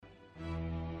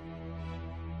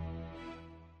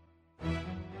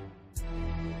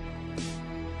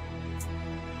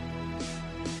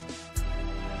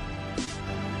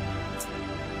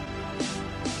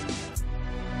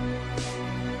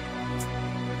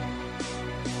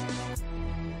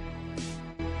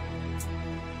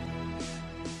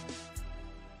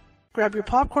Grab your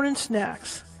popcorn and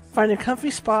snacks. Find a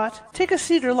comfy spot, take a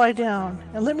seat or lie down,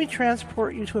 and let me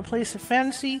transport you to a place of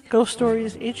fantasy, ghost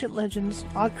stories, ancient legends,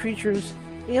 odd creatures,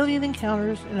 alien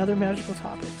encounters, and other magical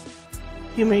topics.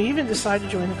 You may even decide to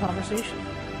join the conversation.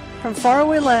 From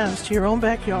faraway lands to your own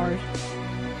backyard,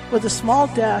 with a small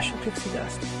dash of pixie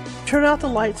dust. Turn out the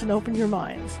lights and open your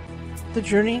minds. The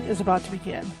journey is about to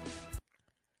begin.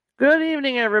 Good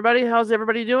evening, everybody. How's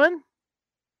everybody doing?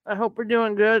 I hope we're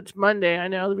doing good. It's Monday. I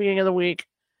know, the beginning of the week.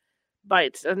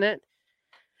 Bites, doesn't it?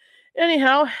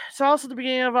 Anyhow, it's also the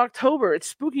beginning of October. It's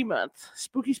spooky month.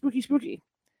 Spooky, spooky, spooky.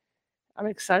 I'm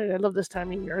excited. I love this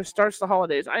time of year. It starts the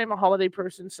holidays. I am a holiday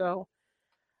person, so,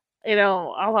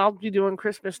 I'll be doing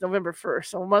Christmas November 1st.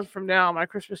 So a month from now, my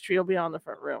Christmas tree will be on the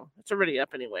front room. It's already up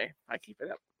anyway. I keep it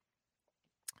up.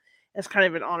 It's kind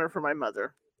of an honor for my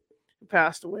mother, who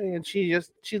passed away, and she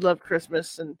loved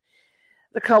Christmas and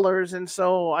the colors, and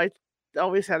so I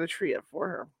always had a tree up for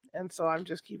her, and so I'm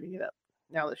just keeping it up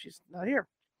now that she's not here.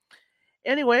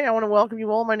 Anyway, I want to welcome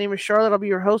you all. My name is Charlotte. I'll be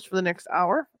your host for the next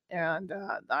hour, and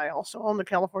I also own the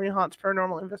California Haunts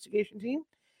Paranormal Investigation Team.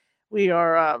 We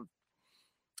are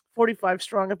 45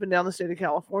 strong up and down the state of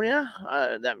California.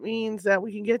 That means that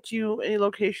we can get you any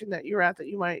location that you're at that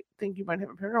you might think you might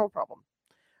have a paranormal problem.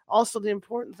 Also, the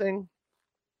important thing,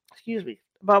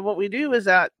 about what we do is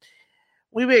that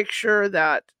we make sure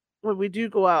that when we do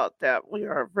go out, that we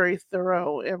are very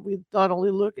thorough, and we not only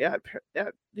look at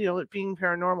it being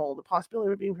paranormal, the possibility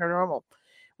of it being paranormal,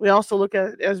 we also look at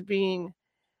it as being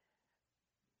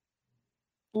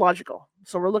logical.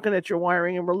 So we're looking at your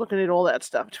wiring, and we're looking at all that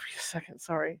stuff. Just a second,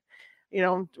 sorry.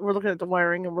 We're looking at the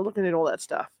wiring, and we're looking at all that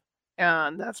stuff,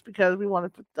 and that's because we want to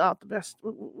put out the best.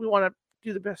 We want to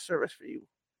do the best service for you,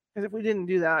 because if we didn't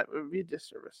do that, it would be a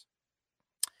disservice.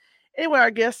 Anyway,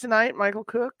 our guest tonight, Michael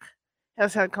Cook,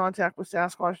 has had contact with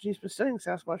Sasquatch. He's been studying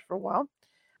Sasquatch for a while.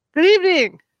 Good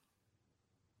evening.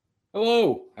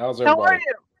 Hello. How's everybody? How are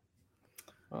you?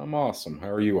 I'm awesome. How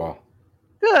are you all?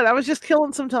 Good. I was just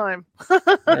killing some time.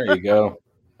 There you go.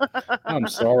 I'm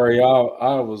sorry.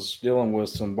 I was dealing with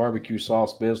some barbecue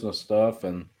sauce business stuff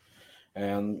and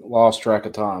lost track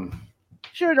of time.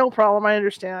 Sure, no problem. I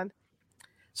understand.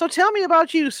 So tell me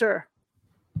about you, sir.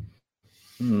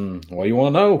 What do you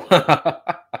want to know?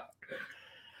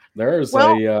 There's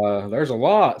a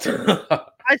lot.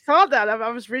 I saw that. I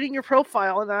was reading your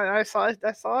profile, and I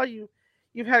saw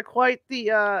you've had quite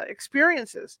the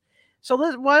experiences. So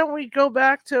why don't we go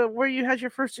back to where you had your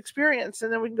first experience,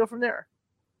 and then we can go from there.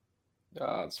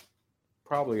 It's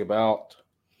probably about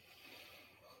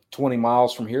 20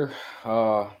 miles from here.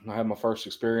 I had my first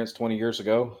experience 20 years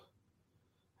ago.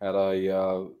 Had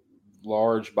a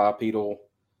large bipedal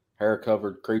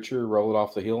hair-covered creature rolled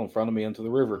off the hill in front of me into the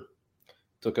river.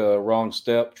 Took a wrong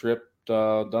step, tripped,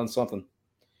 done something,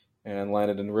 and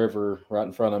landed in the river right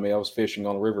in front of me. I was fishing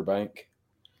on a riverbank.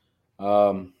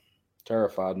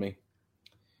 Terrified me.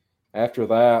 After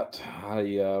that,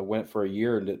 I went for a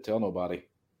year and didn't tell nobody.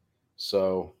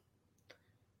 So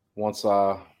once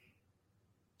I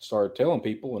started telling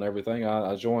people and everything,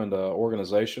 I joined an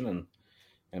organization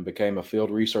and became a field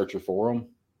researcher for them,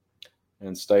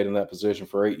 and stayed in that position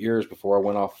for 8 years before I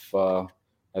went off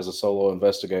as a solo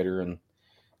investigator. And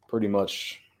pretty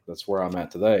much that's where I'm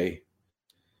at today.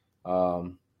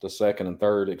 The second and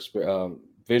third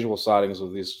visual sightings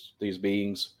of these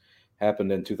beings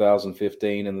happened in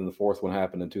 2015, and then the fourth one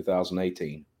happened in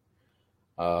 2018.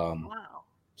 Wow.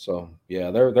 So yeah,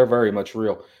 they're very much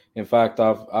real. In fact,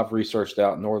 I've researched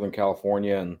out in Northern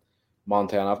California and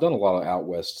Montana. I've done a lot of out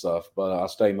west stuff, but I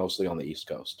stay mostly on the East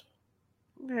Coast.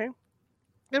 Okay.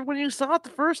 And when you saw it the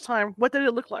first time, what did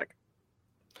it look like?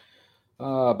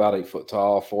 About 8 foot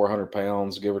tall, 400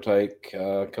 pounds, give or take,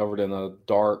 covered in a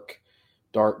dark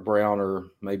brown or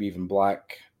maybe even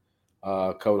black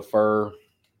coat of fur,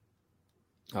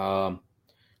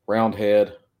 round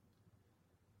head.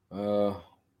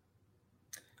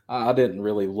 I didn't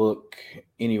really look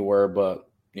anywhere but,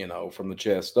 from the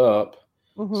chest up,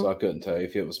 so I couldn't tell you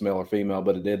if it was male or female,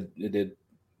 but it did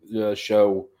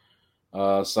show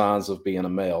signs of being a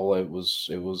male. It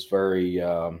was very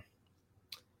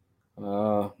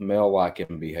male-like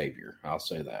in behavior. I'll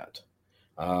say that.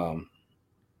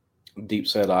 Deep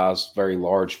set eyes, very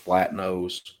large, flat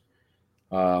nose.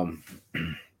 Like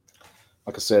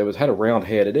I said, it had a round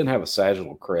head. It didn't have a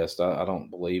sagittal crest, I don't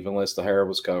believe, unless the hair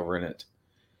was covering it.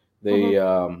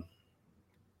 It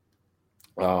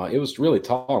was really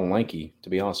tall and lanky, to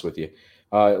be honest with you.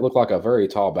 It looked like a very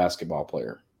tall basketball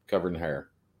player covered in hair.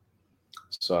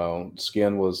 So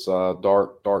skin was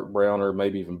dark brown or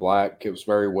maybe even black. It was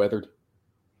very weathered.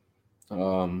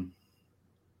 Long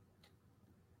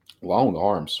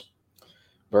arms,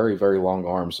 very, very long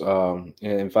arms.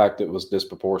 In fact, it was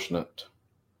disproportionate.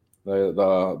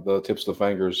 The tips of the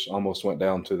fingers almost went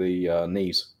down to the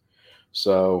knees.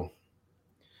 So,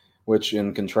 which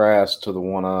in contrast to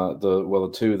the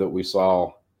two that we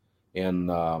saw in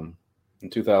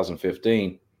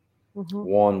 2015, Mm-hmm.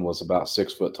 one was about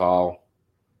 6 foot tall,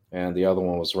 and the other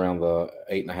one was around the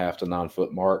 8.5 to 9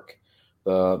 foot mark.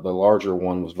 The larger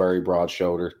one was very broad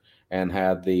shouldered and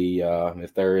had the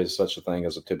if there is such a thing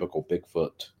as a typical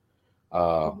Bigfoot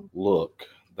Mm-hmm. look.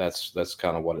 That's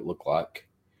kind of what it looked like.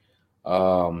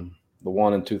 The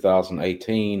one in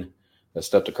 2018 that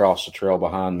stepped across the trail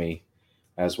behind me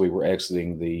as we were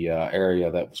exiting the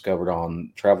area that was covered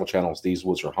on Travel Channel's These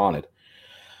Woods Are Haunted.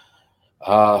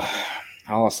 Uh,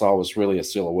 all I saw was really a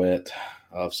silhouette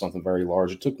of something very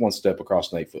large. It took one step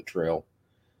across an 8 foot trail,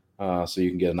 so you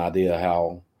can get an idea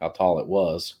how tall it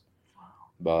was.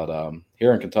 But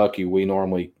here in Kentucky,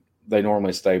 they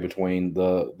normally stay between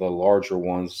the larger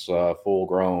ones, full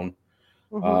grown,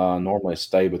 Mm-hmm. normally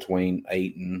stay between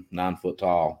 8 and 9 foot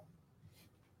tall.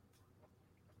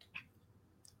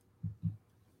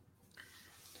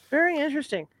 Very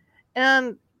interesting.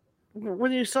 And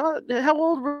when you saw it, how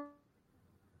old were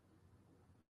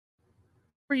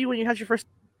you when you had your first?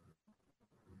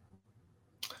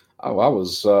 Oh, I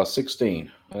was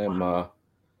 16. Wow.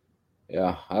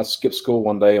 Yeah, I skipped school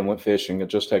one day and went fishing. I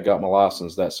just had got my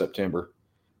license that September,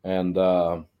 and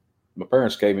my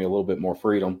parents gave me a little bit more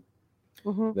freedom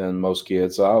Mm-hmm. than most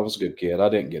kids. I was a good kid. I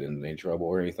didn't get into any trouble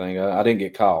or anything. I didn't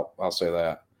get caught. I'll say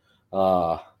that.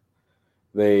 Uh,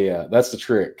 that's the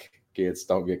trick. Kids,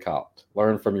 don't get caught.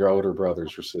 Learn from your older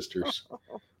brothers or sisters.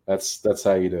 That's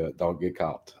how you do it. Don't get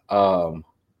caught.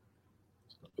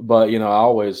 But I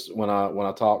always when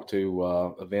I talk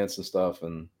to events and stuff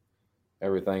and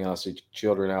everything, I see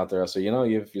children out there. I say,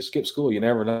 if you skip school, you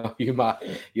never know. You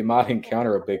might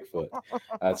encounter a Bigfoot.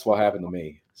 That's what happened to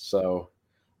me. So,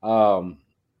 um,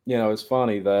 it's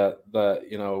funny that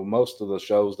most of the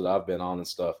shows that I've been on and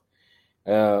stuff,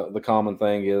 the common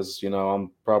thing is, I'm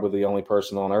probably the only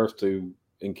person on earth to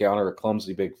encounter a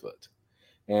clumsy Bigfoot.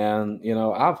 And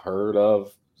I've heard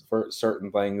of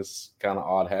certain things kind of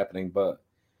odd happening, but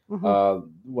Mm-hmm.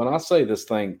 when I say this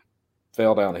thing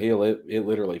fell down a hill, it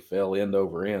literally fell end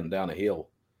over end down a hill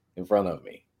in front of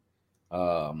me.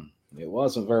 It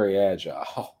wasn't very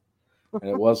agile, and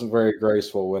it wasn't very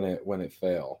graceful when it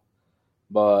fell.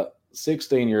 But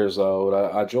 16 years old,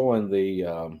 I joined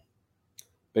the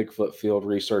Bigfoot Field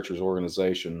Researchers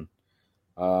Organization.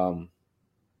 Um,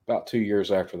 about 2 years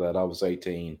after that, I was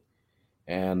 18,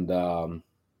 and I'm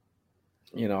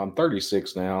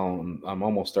 36 now. I'm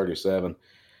almost 37.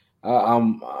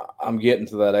 I'm getting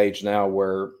to that age now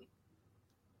where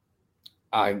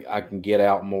I can get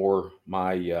out more.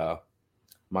 My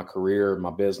career,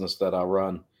 my business that I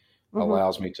run Mm-hmm.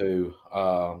 allows me to,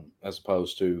 as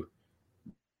opposed to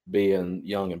being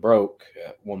young and broke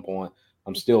at one point.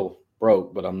 I'm still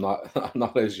broke, but I'm not I'm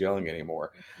not as young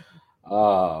anymore.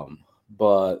 Um,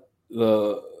 but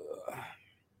the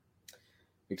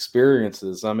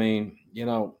experiences, I mean,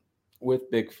 with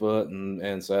Bigfoot and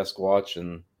Sasquatch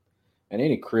and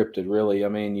any cryptid really, I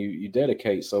mean, you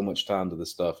dedicate so much time to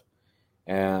this stuff,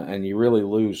 and you really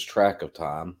lose track of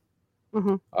time.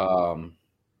 Mm-hmm. Um,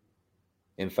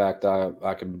 in fact,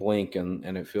 I can blink and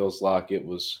it feels like it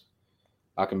was.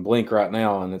 I can blink right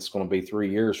now and it's going to be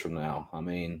 3 years from now. I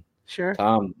mean, Sure.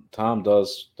 time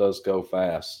does go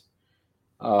fast.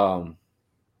 Um,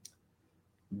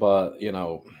 but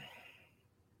do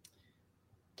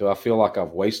I feel like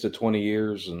I've wasted 20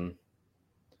 years? And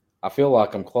I feel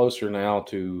like I'm closer now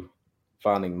to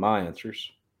finding my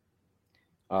answers.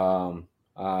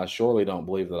 I surely don't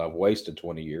believe that I've wasted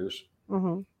 20 years.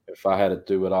 Mm-hmm. If I had to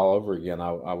do it all over again,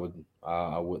 I would.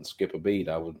 I wouldn't skip a beat.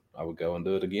 I would go and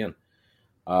do it again.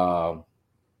 Uh,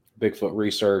 Bigfoot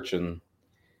research and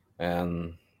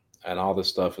and all this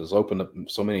stuff has opened up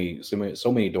so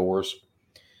many doors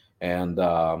and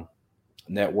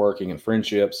networking and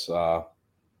friendships.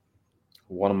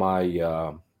 One of my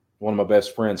one of my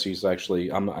best friends.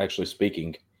 I'm actually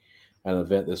speaking at an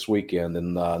event this weekend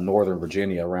in Northern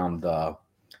Virginia around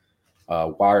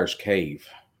Wires Cave,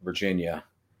 Virginia,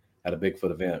 at a Bigfoot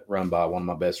event run by one of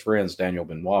my best friends, Daniel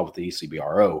Benoit, with the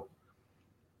ECBRO.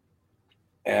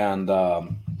 And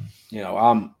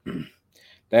I'm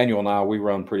Daniel and I. We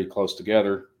run pretty close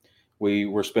together.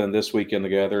 We're spending this weekend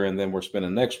together, and then we're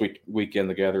spending next weekend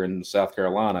together in South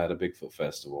Carolina at a Bigfoot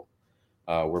festival.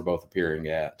 We're both appearing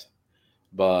at,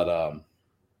 but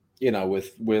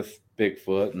with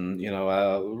Bigfoot,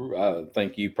 and I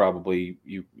think you probably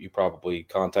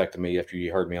contacted me after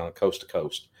you heard me on Coast to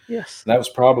Coast. Yes. And that was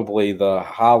probably the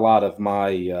highlight of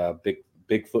my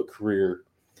Bigfoot career.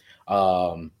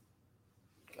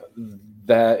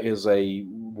 That was a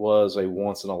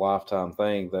once in a lifetime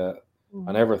thing that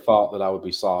I never thought that I would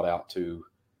be sought out to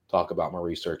talk about my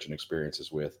research and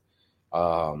experiences with,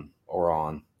 or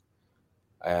on,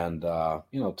 and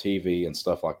TV and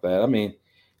stuff like that. I mean,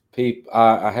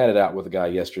 I had it out with a guy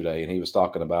yesterday, and he was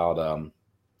talking about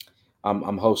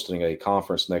I'm hosting a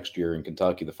conference next year in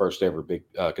Kentucky, the first ever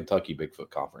Kentucky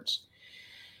Bigfoot conference,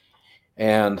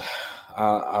 and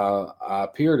I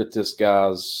appeared at this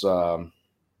guy's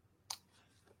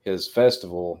his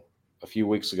festival a few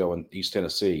weeks ago in East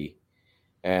Tennessee,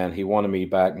 and he wanted me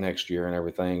back next year and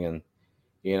everything. And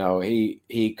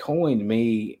he coined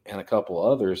me and a couple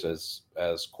others as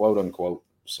quote unquote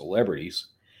celebrities.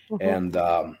 And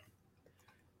the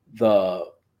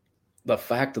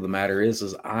fact of the matter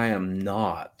is I am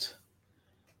not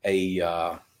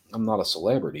I'm not a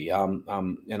celebrity.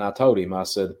 And I told him, I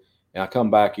said, and I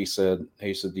come back, he said,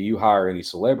 do you hire any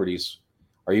celebrities?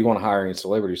 Are you going to hire any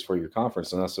celebrities for your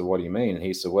conference? And I said, what do you mean? And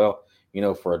he said, well,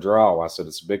 for a draw, I said,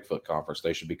 it's a Bigfoot conference.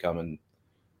 They should be coming.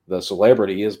 The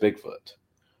celebrity is Bigfoot.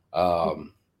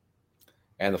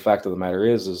 And the fact of the matter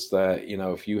is that,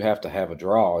 if you have to have a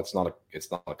draw, it's not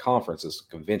a conference, it's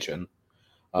a convention.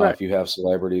 Right. If you have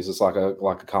celebrities, it's like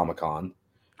a Comic-Con.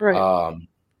 Right.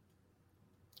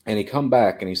 And he come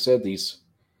back and he said these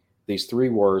three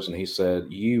words, and he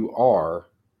said, you are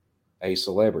a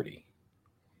celebrity.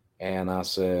 And I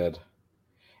said,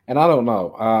 and I don't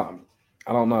know. I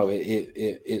don't know.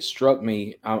 It struck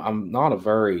me. I'm not a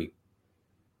very,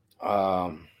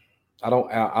 I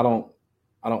don't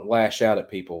lash out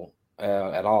at people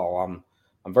at all.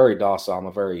 I'm very docile. I'm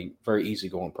a very, very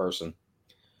easygoing person.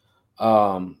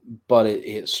 But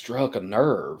it struck a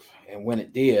nerve. And when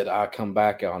it did, I come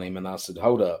back on him and I said,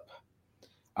 hold up.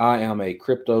 I am a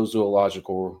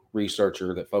cryptozoological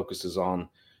researcher that focuses on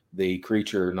the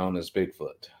creature known as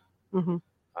Bigfoot. Mm-hmm.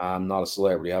 I'm not a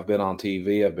celebrity. I've been on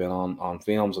TV. I've been on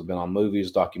films. I've been on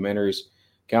movies, documentaries,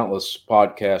 countless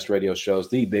podcasts, radio shows,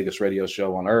 the biggest radio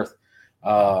show on earth.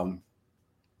 But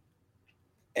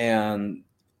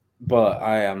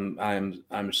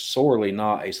I'm sorely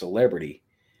not a celebrity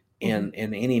in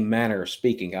any manner of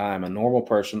speaking. I am a normal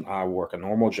person. I work a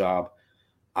normal job.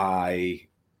 I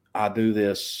do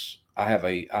this. I have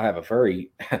a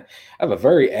very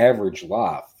average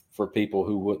life for people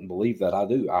who wouldn't believe that I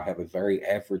do. I have a very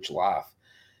average life.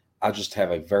 I just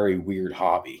have a very weird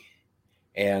hobby,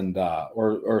 and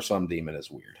or some deem it as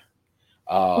weird.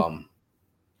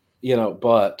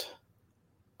 But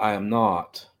I am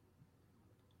not,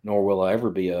 nor will I ever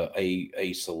be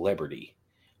a celebrity.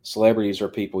 Celebrities are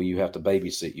people you have to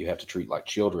babysit, you have to treat like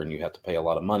children, you have to pay a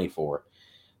lot of money for.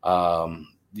 I'm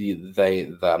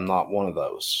not one of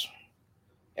those.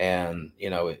 And,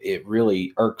 it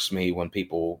really irks me when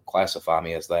people classify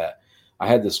me as that. I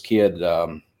had this kid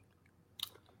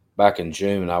back in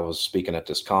June. I was speaking at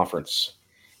this conference,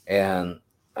 and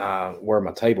where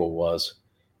my table was,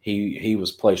 he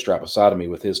was placed right beside of me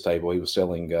with his table. He was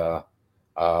selling like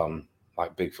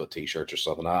Bigfoot T-shirts or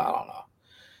something. I don't know.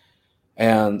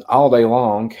 And all day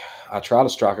long, I tried to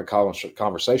strike a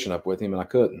conversation up with him, and I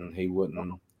couldn't. He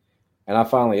wouldn't. And I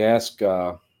finally asked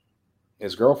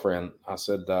his girlfriend, I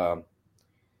said, what,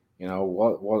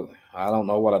 I don't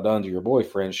know what I've done to your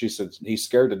boyfriend. She said, he's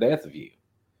scared to death of you.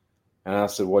 And I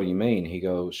said, what do you mean?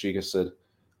 She just said,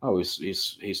 oh,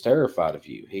 he's terrified of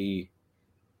you.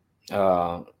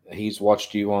 He's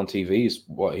watched you on TV.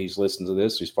 He's listened to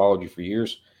this. He's followed you for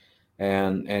years.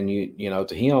 And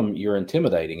to him, you're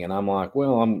intimidating. And I'm like,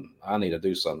 well, I need to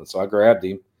do something. So I grabbed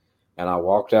him and I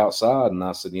walked outside and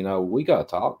I said, we got to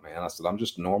talk, man. I said, I'm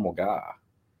just a normal guy.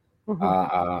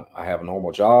 Mm-hmm. I have a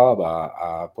normal job.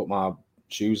 I put my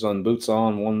shoes and boots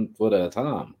on 1 foot at a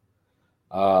time.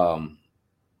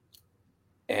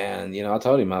 And, I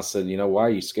told him, I said, why are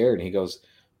you scared? And he goes,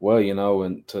 well,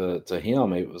 and to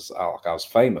him, it was like I was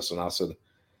famous. And I said,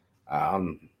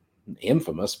 I'm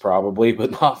infamous probably,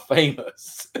 but not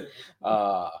famous.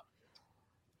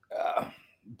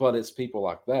 But it's people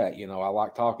like that, I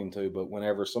like talking to, but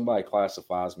whenever somebody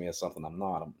classifies me as something I'm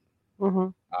not,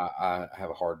 I have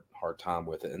a hard time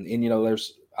with it. And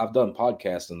I've done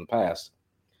podcasts in the past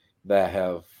that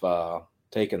have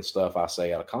taken stuff I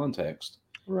say out of context.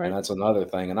 Right. And that's another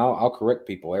thing. And I'll correct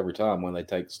people every time when they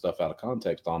take stuff out of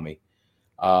context on me.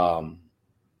 I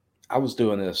was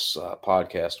doing this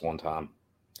podcast one time,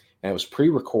 and it was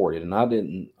pre-recorded,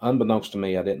 and unbeknownst to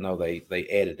me, I didn't know they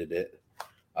edited it.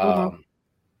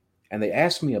 And they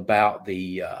asked me about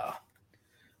the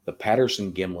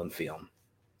Patterson-Gimlin film.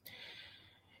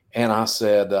 And I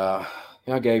said, I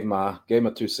gave my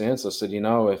 2 cents. I said,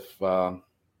 if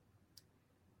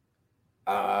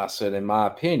I said, in my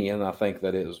opinion, I think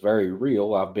that it was very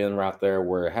real. I've been right there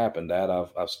where it happened at.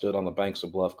 I've stood on the banks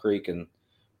of Bluff Creek and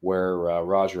where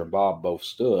Roger and Bob both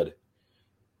stood.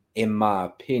 In my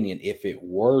opinion, if it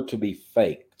were to be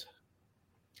faked,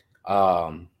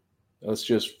 um, let's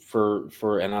just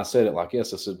and I said it like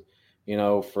this. I said, you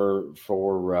know, for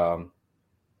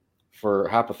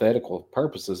hypothetical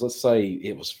purposes, let's say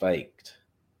it was faked,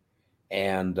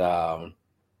 and the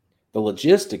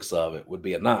logistics of it would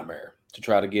be a nightmare to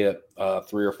try to get a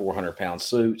 300 or 400 pound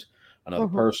suit, another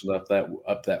Mhm. person up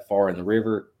that far in the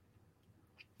river.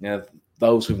 Now,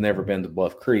 those who've never been to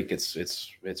Bluff Creek, it's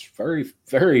very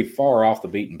very far off the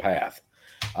beaten path.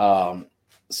 Um,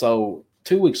 so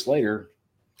 2 weeks later,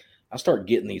 I start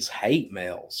getting these hate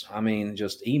mails. I mean,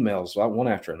 just emails, one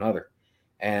after another,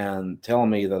 and telling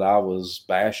me that I was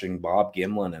bashing Bob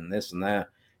Gimlin and this and that.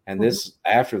 And Mhm. this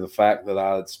after the fact that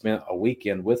I had spent a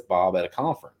weekend with Bob at a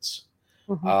conference.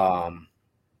 Mhm. Um,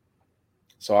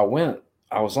 so I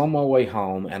was on my way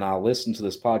home and I listened to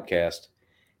this podcast,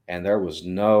 and there was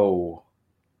no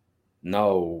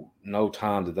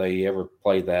time did they ever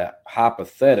play that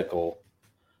hypothetically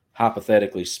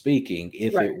speaking,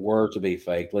 if Right. it were to be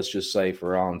faked, let's just say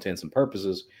for all intents and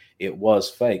purposes, it was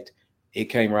faked. It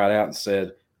came right out and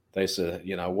said, they said,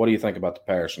 you know, what do you think about the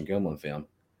Patterson Gimlin film?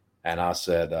 And I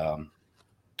said,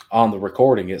 on the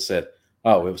recording, it said,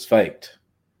 oh, it was faked.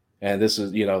 And this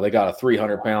is, you know, they got a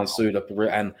 300-pound suit up the rear.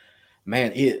 And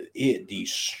man, it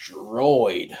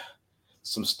destroyed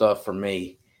some stuff for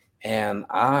me. And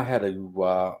I had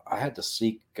to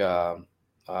seek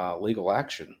legal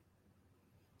action,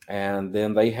 and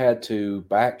then they had to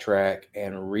backtrack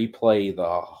and replay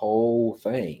the whole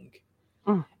thing.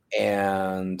 Mm.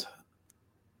 And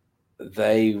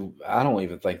I don't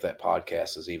even think that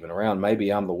podcast is even around.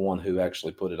 Maybe I'm the one who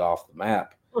actually put it off the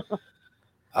map.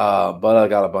 But I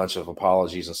got a bunch of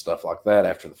apologies and stuff like that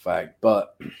after the fact.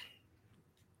 But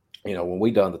you know, when we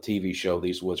done the TV show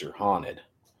These Woods Are Haunted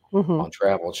Mhm. on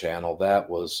Travel Channel, that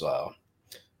was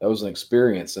an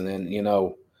experience. And then, you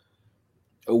know,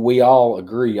 we all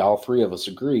agree, all three of us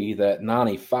agree, that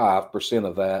 95%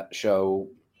 of that show,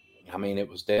 I mean, it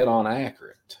was dead on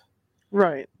accurate.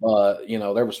 Right. But, you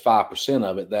know, there was 5%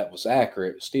 of it that was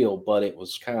accurate still, but it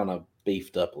was kind of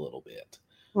beefed up a little bit.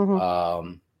 Mhm.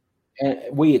 Um, and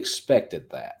we expected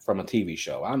that from a TV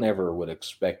show. I never would have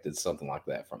expected something like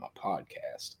that from a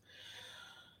podcast.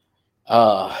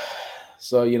 Uh,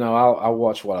 so, you know, I'll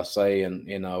watch what I say, and,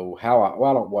 you know, I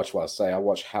don't watch what I say. I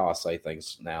watch how I say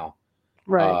things now.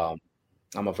 Right. Um,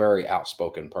 I'm a very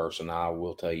outspoken person. I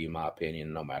will tell you my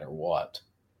opinion no matter what.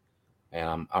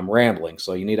 And I'm rambling,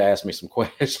 so you need to ask me some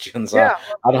questions. Yeah.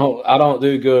 I don't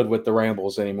do good with the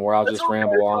rambles anymore. I'll It's just all good.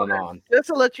 ramble It's on all and good. on. Just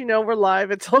to let you know, we're live.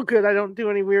 It's all good. I don't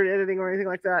do any weird editing or anything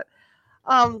like that.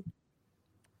 Um,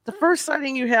 the first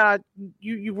sighting you had,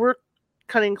 you were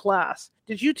cutting class.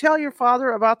 Did you tell your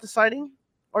father about the sighting,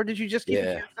 or did you just keep it to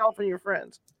Yeah, yourself and your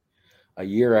friends? a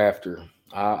year after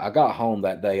I got home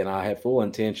that day, and I had full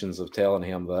intentions of telling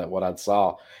him that what I'd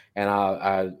saw, and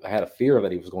I had a fear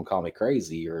that he was going to call me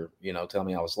crazy or, you know, tell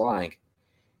me I was lying.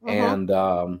 Mhm.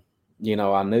 And you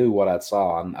know, I knew what I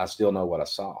saw, and I still know what I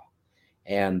saw.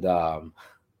 And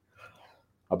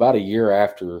about a year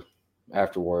afterwards,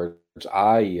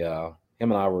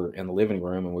 him and I were in the living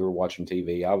room and we were watching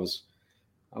TV. I was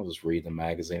reading a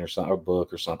magazine or something, or a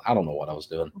book or something. I don't know what I was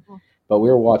doing, Mhm. but we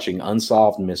were watching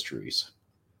Unsolved Mysteries.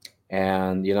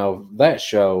 And you know, that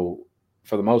show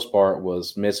for the most part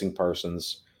was missing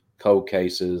persons, cold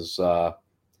cases,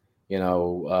 you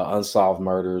know, unsolved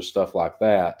murders, stuff like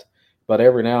that. But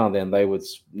every now and then they would,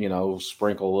 you know,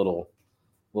 sprinkle a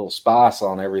little spice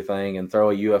on everything and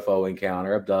throw a UFO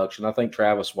encounter, abduction. I think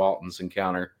Travis Walton's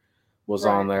encounter was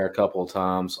on Right. there a couple of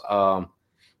times.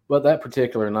 But that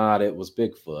particular night, it was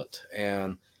Bigfoot.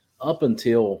 And up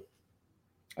until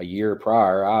a year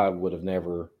prior, I would have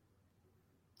never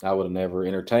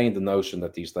entertained the notion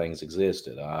that these things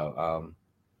existed.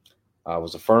 I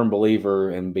was a firm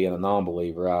believer in being a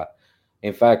non-believer.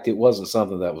 In fact, it wasn't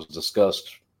something that was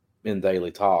discussed in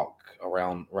daily talk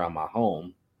around my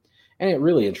home, and it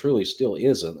really and truly still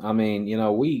isn't. I mean, you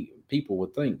know, we people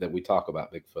would think that we talk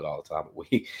about Bigfoot all the time, but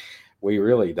we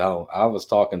really don't. I was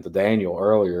talking to Daniel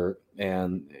earlier,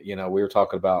 and you know, we were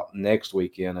talking about next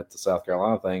weekend at the South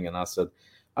Carolina thing, and I said,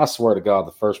 I swear to God,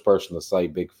 the first person to say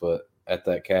Bigfoot at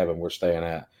that cabin we're staying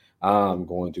at, I'm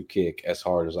going to kick as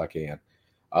hard as I can.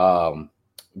 Um,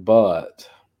 but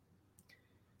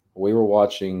we were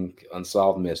watching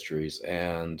Unsolved Mysteries,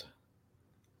 and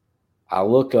I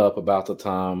look up about the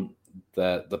time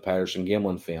that the Patterson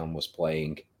Gimlin film was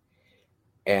playing,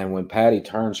 And when Patty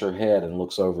turns her head and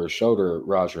looks over her shoulder at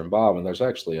Roger and Bob, and there's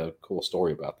actually a cool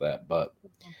story about that, but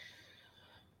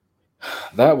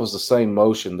that was the same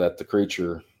motion that the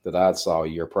creature that I'd saw a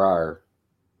year prior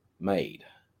made.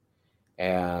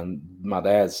 And my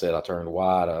dad said I turned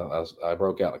white. I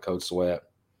broke out in a cold sweat.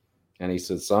 And he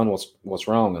said, "Son, what's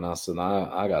wrong?" And I said,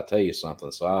 I got to tell you something."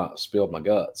 So I spilled my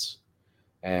guts.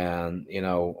 And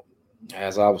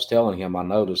as I was telling him, I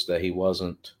noticed that he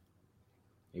wasn't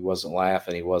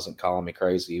laughing. He wasn't calling me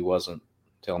crazy. He wasn't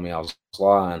telling me I was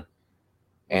lying.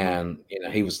 And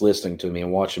he was listening to me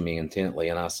and watching me intently.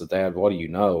 And I said, "Dad, what do you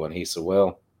know?" And he said,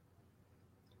 "Well,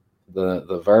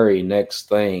 the very next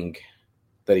thing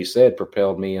that he said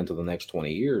propelled me into the next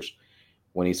 20 years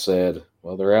when he said,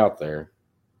 'Well, they're out there.'"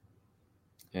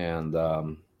 And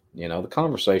the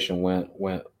conversation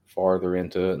went farther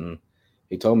into it, and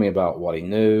he told me about what he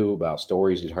knew, about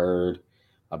stories he'd heard,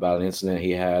 about an incident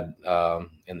he had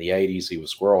in the '80s. He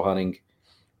was squirrel hunting,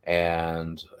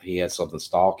 and he had something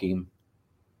stalk him.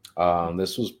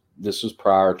 This was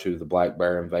prior to the black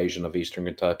bear invasion of eastern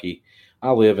Kentucky.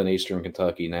 I live in eastern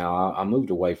Kentucky now. I moved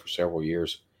away for several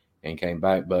years and came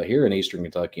back, but here in eastern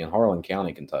Kentucky, in Harlan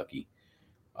County, Kentucky,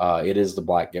 it is the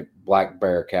black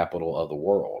bear capital of the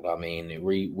world. I mean,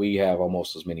 we have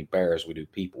almost as many bears as we do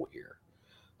people here.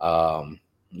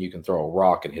 You can throw a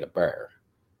rock and hit a bear.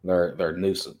 They're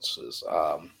nuisances,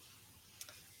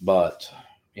 but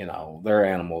they're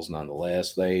animals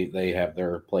nonetheless. They have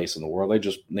their place in the world. They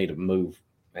just need to move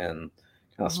and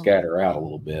kind of scatter out a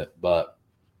little bit. But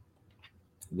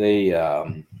they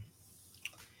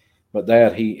but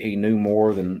Dad, he knew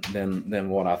more than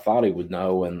what I thought he would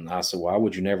know. And I said, "Why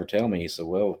would you never tell me?" He said,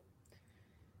 "Well,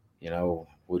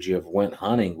 would you have went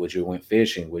hunting? Would you have went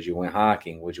fishing? Would you went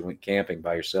hiking? Would you went camping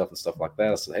by yourself and stuff like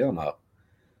that?" I said, "Hell no.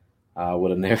 I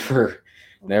would have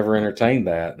never entertained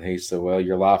that." And he said, "Well,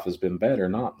 your life has been better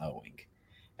not knowing."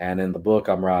 And in the book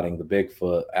I'm writing, The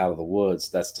Bigfoot Out of the Woods,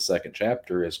 that's the second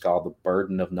chapter, is called The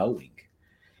Burden of Knowing.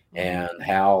 And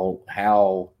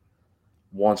how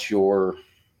once you're,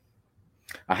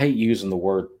 I hate using the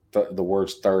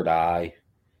words third eye.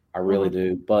 I really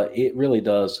do, but it really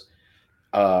does.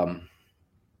 Um,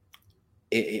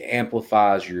 it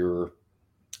amplifies your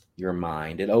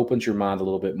mind. It opens your mind a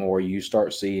little bit more. You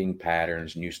start seeing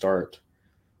patterns, and you start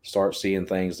seeing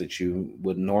things that you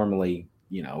would normally,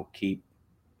 keep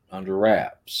under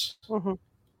wraps or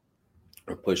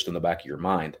pushed in the back of your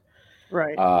mind.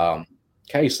 Right.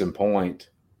 Case in point,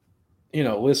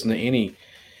 listen to any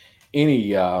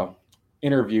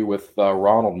interview with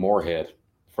Ronald Moorhead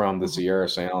from the Sierra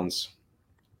Sounds.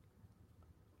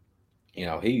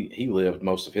 He lived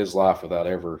most of his life without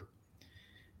ever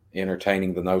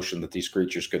entertaining the notion that these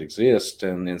creatures could exist.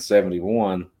 And in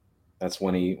 '71, that's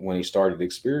when he started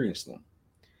experiencing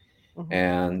them.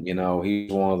 And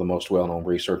he's one of the most well-known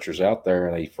researchers out there,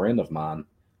 and a friend of mine.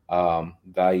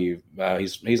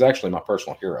 He's actually my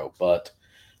personal hero, but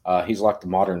he's like the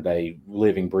modern day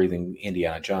living, breathing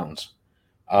Indiana Jones.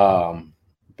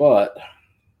 But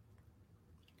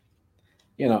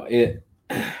it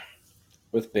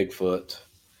with Bigfoot,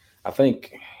 I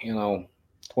think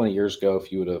 20 years ago,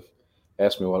 if you would have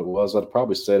asked me what it was, I'd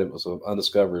probably said it was an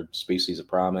undiscovered species of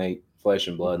primate, flesh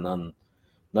and blood,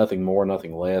 nothing more,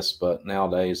 nothing less. But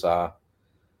nowadays, I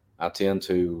tend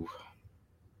to,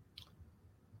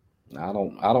 I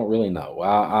don't really know.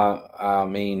 I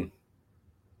mean,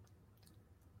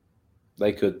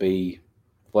 they could be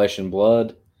flesh and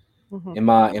blood. In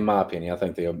my opinion, I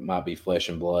think they might be flesh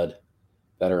and blood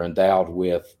that are endowed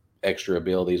with extra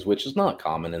abilities, which is not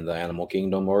common in the animal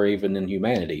kingdom or even in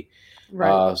humanity.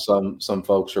 Right. Some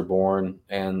folks are born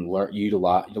and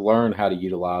learn how to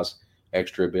utilize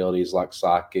extra abilities like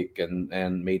psychic and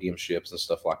mediumships and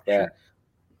stuff like that.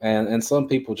 Sure. And some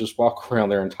people just walk around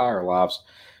their entire lives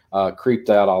creeped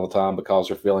out all the time because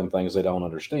they're feeling things they don't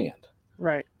understand.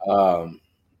 Right. Um,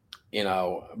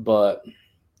 but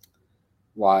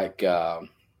like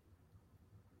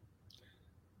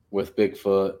with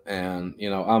Bigfoot, and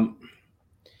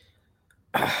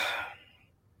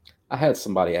I had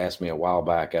somebody ask me a while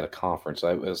back at a conference.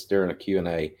 It was during a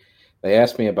Q&A. They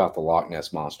asked me about the Loch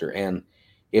Ness monster, and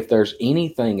if there's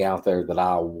anything out there that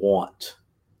I want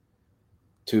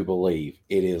to believe,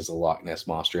 it is the Loch Ness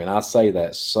monster. And I say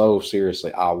that so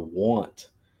seriously. I want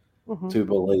to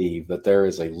believe that there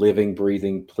is a living,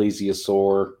 breathing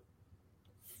plesiosaur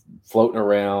floating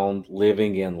around,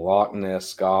 living in Loch Ness,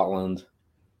 Scotland.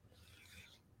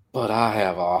 But I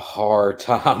have a hard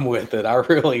time with it. I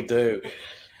really do.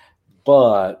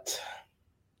 But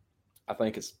I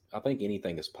think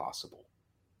anything is possible.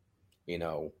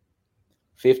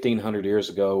 1,500 years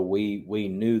ago, we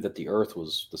knew that the Earth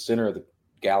was the center of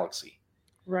galaxy.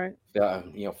 Right.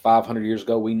 500 years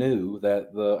ago, we knew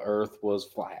that the Earth was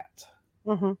flat.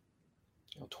 Mm-hmm.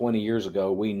 20 years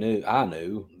ago, I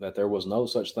knew that there was no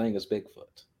such thing as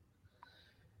Bigfoot.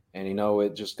 And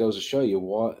it just goes to show you,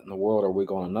 what in the world are we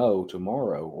going to know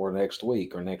tomorrow or next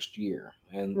week or next year?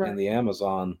 And Right. in the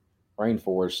Amazon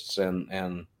rainforests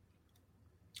and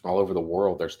all over the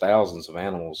world, there's thousands of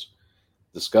animals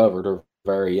discovered, or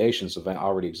variations of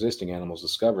already existing animals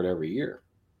discovered every year.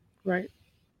 Right.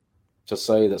 To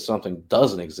say that something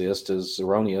doesn't exist is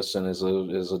erroneous and is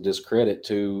a discredit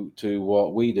to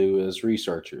what we do as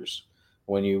researchers.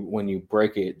 When you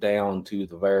break it down to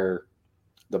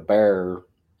the bare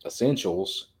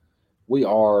essentials, we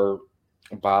are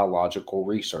biological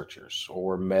researchers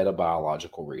or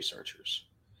metabiological researchers.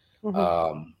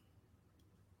 Mm-hmm.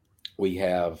 We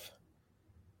have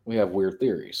weird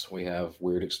theories, we have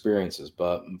weird experiences,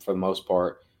 but for the most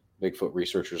part, Bigfoot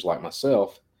researchers like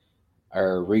myself,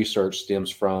 our research stems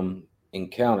from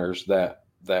encounters that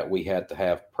we had to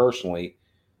have personally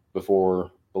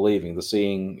before believing. The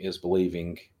seeing is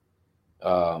believing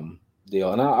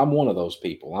deal, and I'm one of those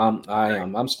people.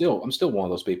 I'm still one of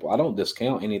those people. I don't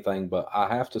discount anything, but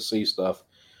I have to see stuff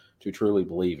to truly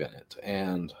believe in it.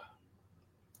 And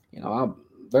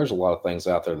there's a lot of things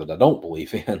out there that I don't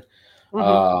believe in.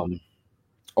 Mm-hmm.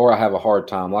 Or I have a hard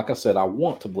time. Like I said, I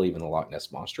want to believe in the Loch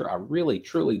Ness Monster. I really,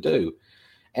 truly do.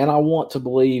 And I want to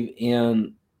believe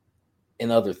in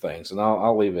other things. And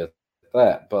I'll leave it at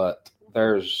that. But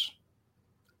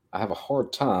I have a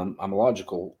hard time. I'm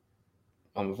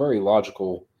a very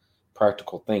logical,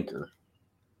 practical thinker.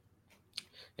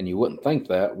 And you wouldn't think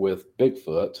that with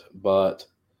Bigfoot, but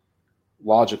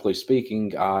logically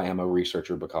speaking, I am a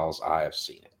researcher because I have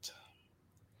seen it.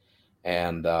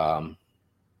 And,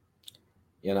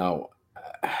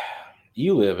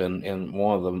 you live in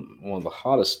one of the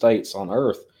hottest states on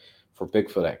earth for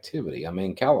Bigfoot activity. I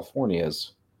mean, California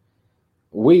is.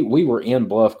 We were in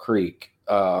Bluff Creek.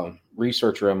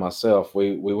 Researcher and myself,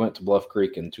 we went to Bluff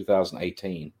Creek in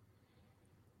 2018,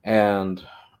 and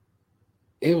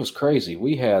it was crazy.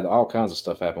 We had all kinds of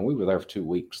stuff happen. We were there for 2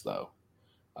 weeks, though.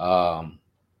 I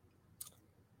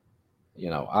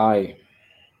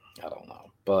don't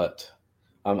know, but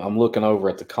I'm looking over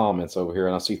at the comments over here,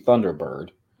 and I see Thunderbird.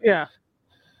 Yeah.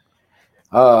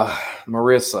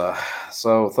 Marissa.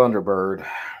 So Thunderbird,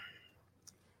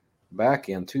 back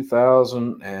in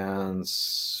 2000 and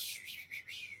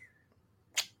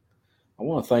I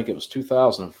want to think it was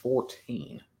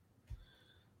 2014,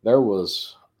 there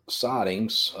was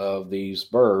sightings of these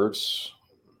birds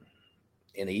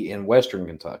in western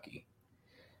Kentucky.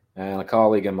 And a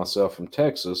colleague and myself from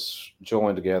Texas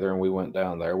joined together, and we went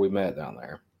down there. We met down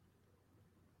there.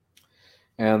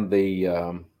 And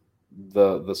the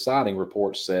sighting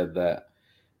report said that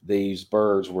these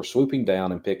birds were swooping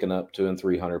down and picking up 200 and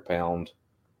 300-pound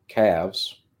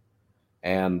calves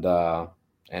and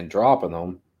dropping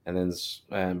them. And then,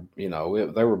 they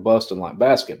were busting like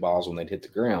basketballs when they'd hit the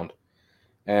ground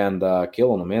and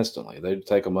killing them instantly. They'd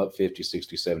take them up 50,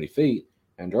 60, 70 feet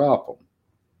and drop them.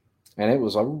 And it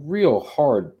was a real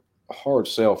hard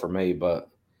sell for me. But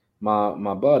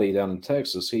my buddy down in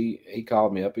Texas, he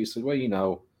called me up. He said,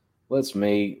 well, let's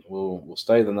meet. We'll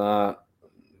stay the night.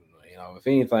 If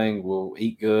anything, we'll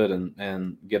eat good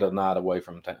and get a night away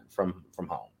from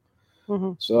home.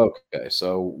 Mm-hmm. So, okay.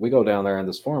 So we go down there, and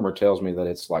this farmer tells me that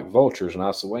it's like vultures. And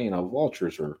I said,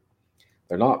 vultures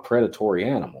they're not predatory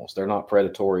animals. They're not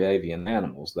predatory avian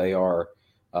animals. They are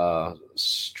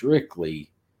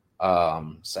strictly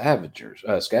scavengers.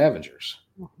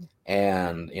 Mm-hmm.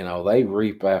 And they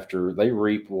reap they're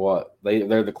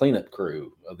the cleanup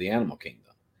crew of the animal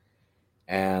kingdom.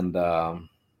 And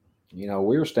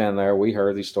we were standing there. We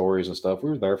heard these stories and stuff.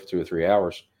 We were there for 2 or 3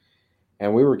 hours,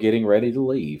 and we were getting ready to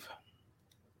leave.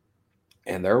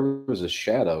 And there was a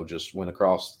shadow just went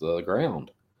across the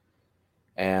ground.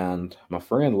 And my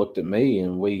friend looked at me,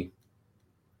 and we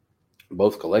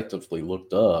both collectively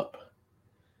looked up.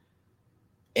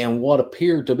 And what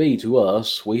appeared to be to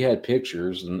us, we had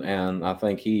pictures, and I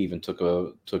think he even took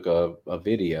a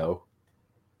video.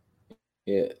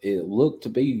 It looked to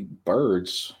be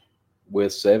birds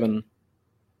with 7-footish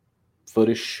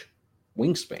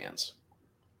wingspans.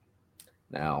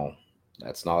 Now,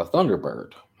 that's not a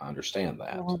thunderbird. I understand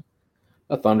that. Mm-hmm.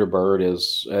 A thunderbird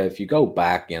is, if you go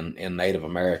back in Native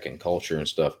American culture and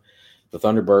stuff, the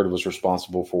thunderbird was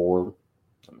responsible for,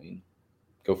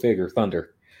 go figure,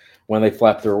 thunder. When they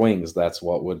flap their wings, that's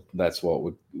what would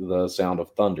the sound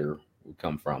of thunder would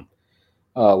come from.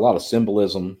 A lot of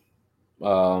symbolism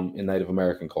in Native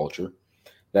American culture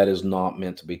that is not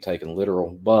meant to be taken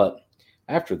literal. But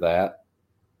after that,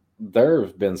 there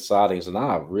have been sightings, and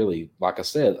I really, like I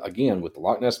said, again, with the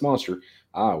Loch Ness Monster,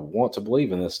 I want to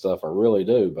believe in this stuff. I really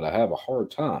do, but I have a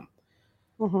hard time.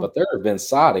 Hmm. But there have been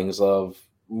sightings of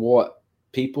what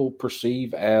people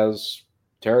perceive as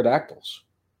pterodactyls.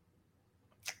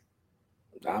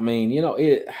 I mean,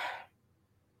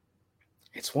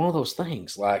 it's one of those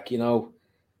things. Like,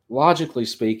 logically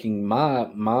speaking,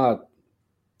 my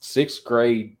sixth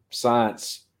grade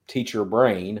science teacher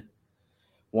brain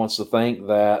wants to think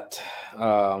that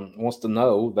wants to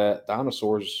know that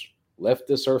dinosaurs left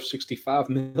this earth 65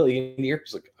 million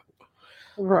years ago.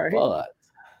 Right.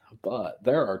 But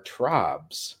there are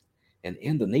tribes in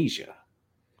Indonesia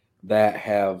that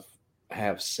have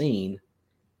seen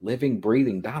living,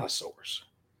 breathing dinosaurs,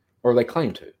 or they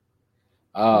claim to.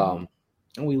 Hmm.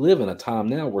 And we live in a time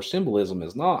now where symbolism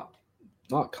is not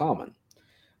common.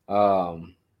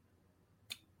 Um,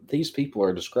 these people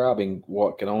are describing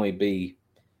what can only be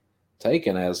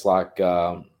taken as like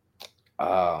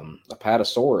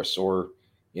Apatosaurus, or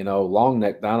long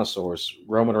necked dinosaurs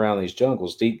roaming around these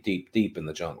jungles, deep, deep, deep in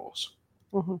the jungles.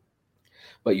 Hmm.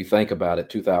 But you think about it,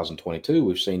 2022,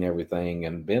 we've seen everything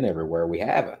and been everywhere. We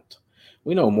haven't.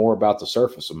 We know more about the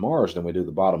surface of Mars than we do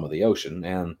the bottom of the ocean,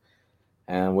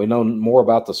 and we know more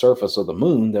about the surface of the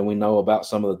moon than we know about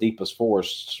some of the deepest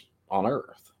forests on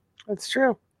Earth. That's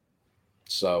true.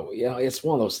 So it's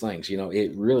one of those things.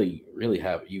 It really,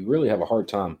 you really have a hard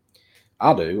time.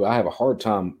 I do. I have a hard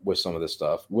time with some of this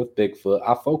stuff with Bigfoot.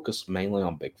 I focus mainly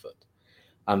on Bigfoot.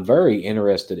 I'm very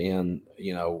interested in,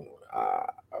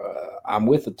 I'm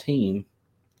with a team,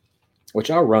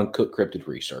 which I run Cook Cryptid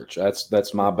Research.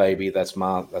 That's my baby. That's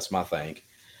my thing.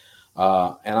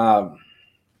 And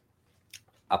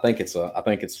I think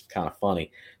it's kind of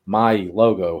funny. My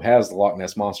logo has the Loch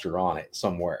Ness Monster on it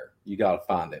somewhere. You got to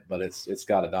find it, but it's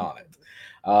got it on it.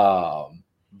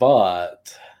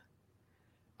 But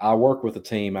I work with a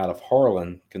team out of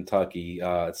Harlan, Kentucky.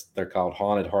 They're called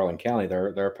Haunted Harlan County. They're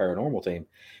a paranormal team,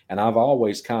 and I've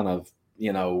always kind of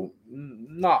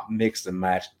not mixed and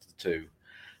matched the two.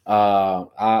 I've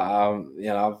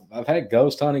had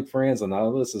ghost hunting friends, and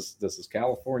this is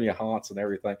California haunts and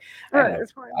everything. Right.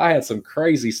 That's fine. I had some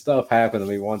crazy stuff happen to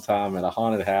me one time at a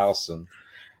haunted house, and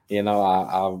it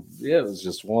was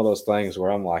just one of those things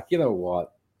where I'm like,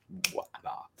 what, why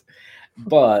not?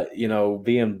 But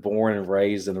being born and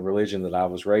raised in the religion that I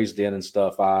was raised in and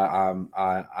stuff, I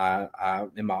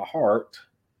in my heart,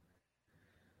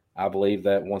 I believe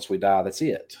that once we die, that's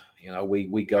it.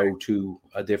 We go to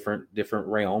a different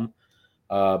realm,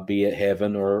 be it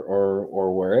heaven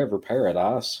or wherever,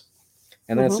 paradise,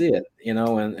 and that's Hmm. it.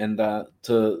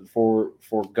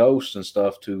 For ghosts and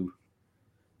stuff to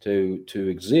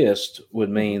exist would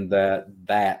Hmm. mean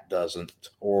that doesn't,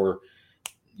 or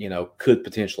could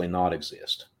potentially not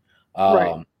exist.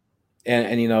 Right.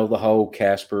 And the whole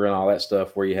Casper and all that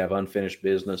stuff where you have unfinished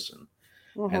business and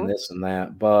Hmm. this and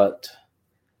that. But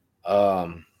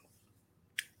um,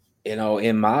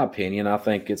 in my opinion, I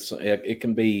think it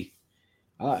can be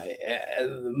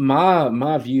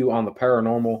my view on the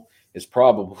paranormal is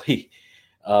probably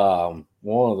one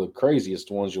of the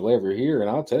craziest ones you'll ever hear. And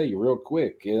I'll tell you real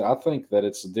quick, I think that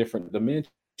it's a different dimension.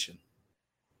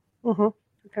 Hmm.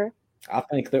 Okay. I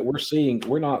think that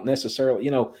we're not necessarily,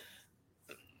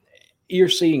 you're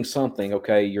seeing something,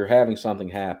 okay, you're having something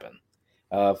happen.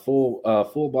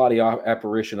 Full body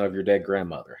apparition of your dead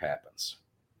grandmother happens.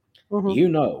 Hmm. You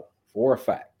know for a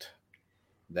fact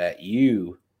that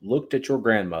you looked at your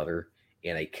grandmother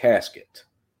in a casket,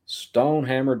 stone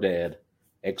hammer dead,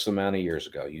 X amount of years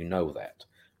ago. You know that.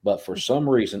 But for some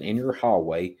reason in your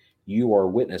hallway, you are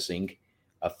witnessing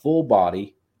a full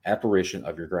body apparition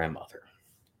of your grandmother.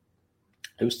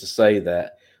 Who's to say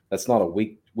that that's not a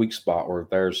weak spot, or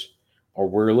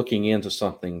we're looking into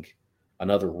something,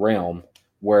 another realm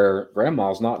where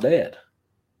grandma's not dead.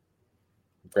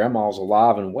 Grandma's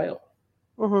alive and well,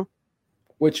 Hmm.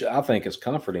 which I think is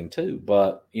comforting too.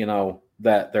 But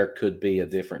that there could be a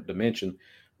different dimension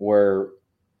where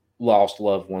lost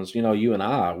loved ones, you and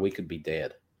I, we could be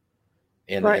dead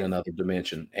in Right. another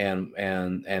dimension,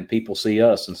 and people see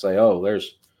us and say, oh,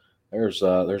 there's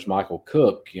Michael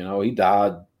Cook, he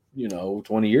died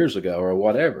 20 years ago or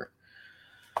whatever.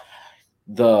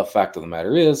 The fact of the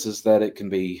matter is that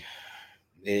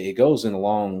it goes in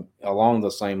along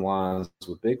the same lines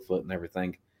with Bigfoot and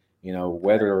everything.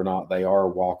 Whether or not they are a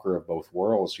walker of both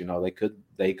worlds,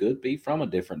 they could be from a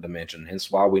different dimension.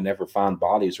 Hence why we never find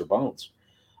bodies or bones.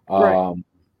 Right. And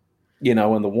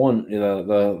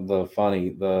the funny,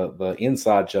 the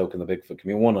inside joke in the Bigfoot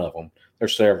community, one of them,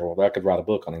 there's several. I could write a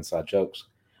book on inside jokes.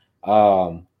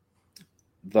 Um,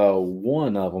 the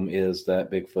one of them is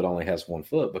that Bigfoot only has 1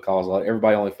 foot because like,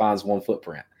 everybody only finds one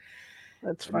footprint.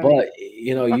 That's funny. But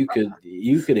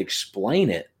you could explain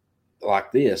it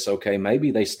like this. Okay, maybe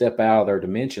they step out of their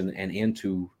dimension and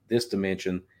into this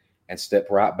dimension and step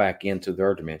right back into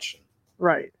their dimension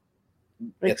Right.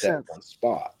 at Makes that sense. one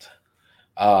spot.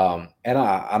 And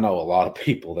I know a lot of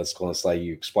people that's going to say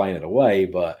you explain it away,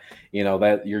 but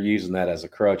that you're using that as a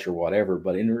crutch or whatever.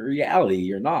 But in reality,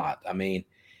 you're not. I mean,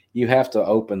 you have to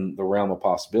open the realm of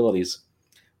possibilities.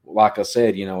 Like I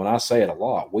said, and I say it a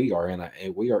lot, we are in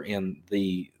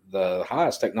the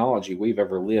highest technology we've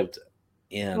ever lived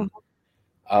in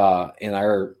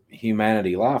our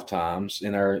humanity lifetimes,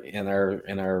 in our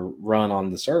run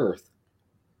on this earth.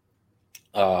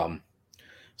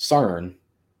 CERN,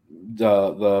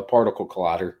 the particle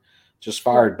collider, just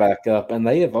Right. fired back up, and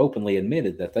they have openly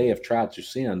admitted that they have tried to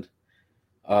send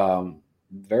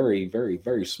very, very,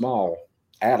 very small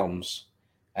atoms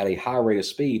at a high rate of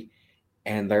speed,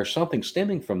 and there's something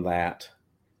stemming from that.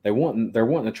 They're wanting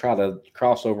to try to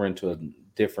cross over into a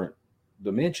different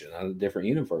dimension, a different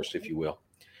universe, if you will.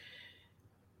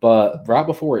 But right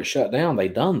before it shut down, they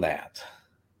done that,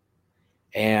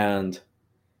 and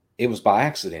it was by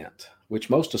accident, which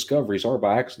most discoveries are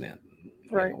by accident.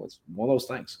 Right. It's one of those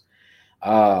things.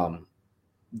 Um,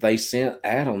 they sent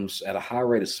atoms at a high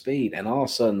rate of speed, and all of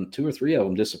a sudden, two or three of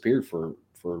them disappeared for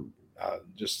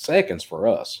just seconds for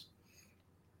us,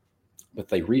 but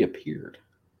they reappeared,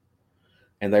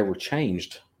 and they were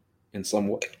changed in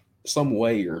some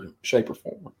way or shape or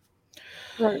form.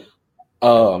 Right.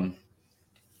 Um,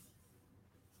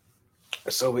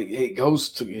 so it goes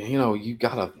to you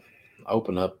gotta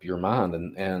open up your mind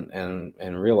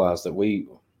and realize that we're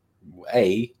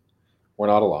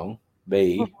not alone.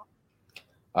 B,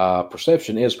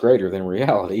 perception is greater than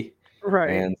reality,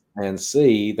 Right. and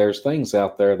C, there's things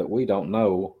out there that we don't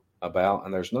know about,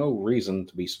 and there's no reason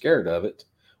to be scared of it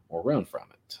or run from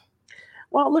it.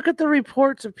 Well, look at the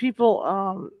reports of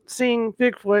people seeing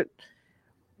Bigfoot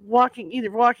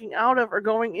either walking out of or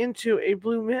going into a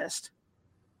blue mist.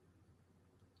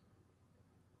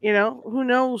 Who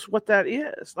knows what that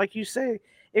is? Like you say,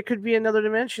 it could be another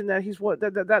dimension that he's what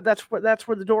that's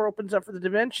where the door opens up for the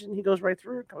dimension. He goes right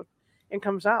through and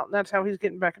comes out, and that's how he's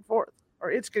getting back and forth,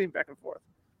 or it's getting back and forth.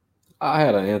 I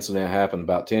had an incident happen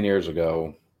about 10 years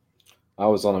ago. I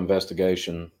was on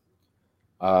investigation.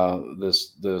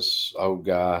 This old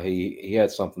guy, he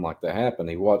had something like that happen.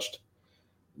 He watched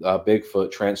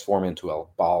Bigfoot transform into a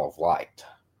ball of light.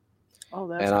 Oh,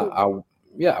 that's And cool.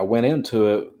 I went into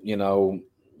it,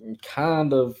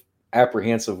 kind of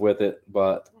apprehensive with it,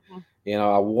 but Mhm.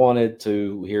 I wanted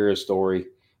to hear his story.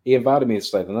 He invited me to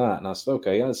stay the night, and I said,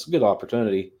 okay, it's a good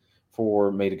opportunity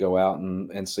for me to go out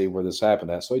and see where this happened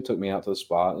at. So he took me out to the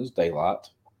spot. It was daylight.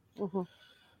 Mhm.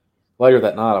 Later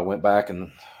that night, I went back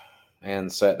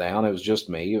and sat down. It was just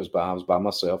me. I was by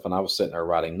myself, and I was sitting there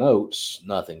writing notes.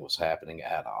 Nothing was happening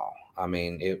at all. I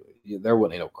mean, there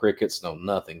wasn't no crickets, no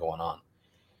nothing going on,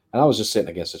 and I was just sitting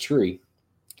against a tree,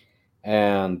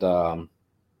 and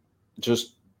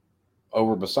just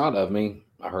over beside of me,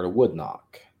 I heard a wood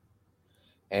knock,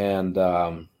 and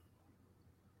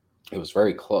it was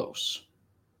very close.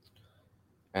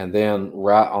 And then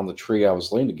right on the tree I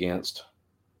was leaned against,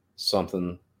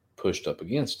 something pushed up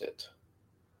against it.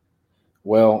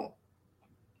 Well,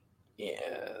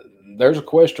 yeah, there's a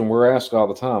question we're asked all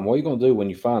the time: what are you going to do when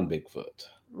you find Bigfoot?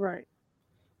 Right.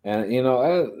 And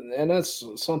and that's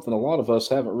something a lot of us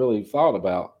haven't really thought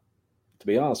about. To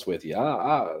be honest with you,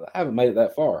 I haven't made it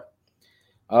that far.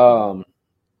 Um,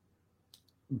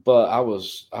 but I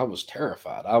was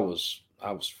terrified. I was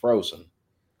frozen,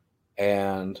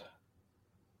 and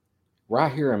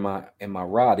right here in my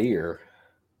right ear,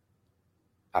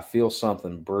 I feel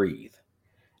something breathe.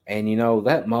 And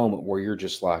that moment where you're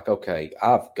just like, okay,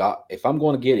 if I'm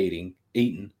going to get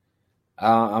eaten,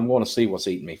 I'm going to see what's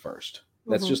eating me first.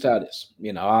 That's Mhm. just how it is.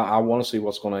 I want to see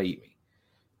what's going to eat me.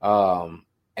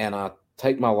 And I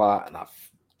take my light and I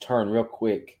turn real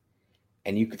quick,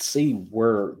 and you could see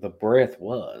where the breath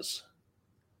was,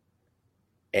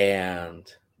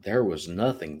 and there was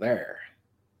nothing there.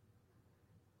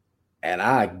 And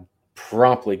I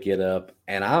promptly get up,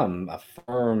 and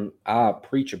I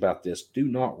preach about this. Do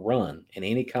not run in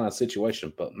any kind of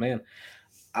situation. But man,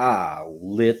 I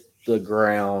lit the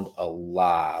ground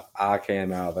alive. I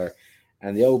came out of there,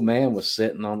 and the old man was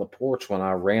sitting on the porch when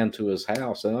I ran to his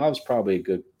house, and I was probably a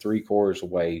good 3/4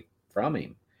 away from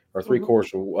him, or three Mhm.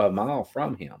 quarters of a mile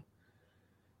from him.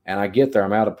 And I get there,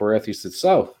 I'm out of breath. He said,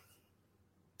 "So,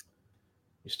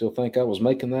 you still think I was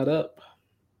making that up?"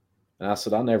 And I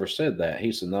said, "I never said that."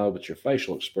 He said, "No, but your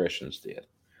facial expressions did."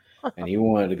 and you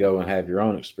wanted to go and have your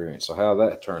own experience. So how did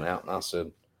that turn out? And I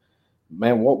said,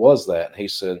 man, what was that? And he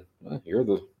said, well, you're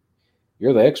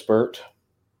the expert.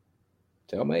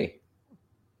 Tell me.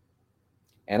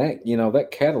 And that,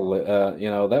 that catalyst,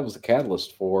 that was the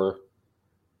catalyst for,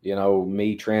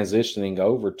 me transitioning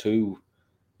over to,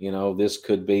 this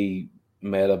could be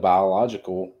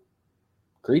metabiological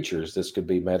creatures. This could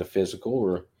be metaphysical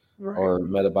or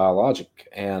metabiologic.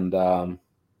 And,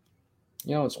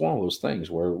 it's one of those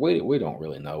things where we don't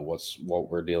really know what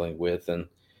we're dealing with. And,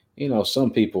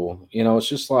 some people, it's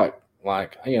just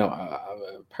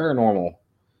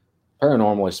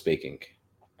paranormally speaking,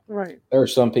 Right. there are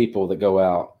some people that go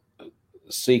out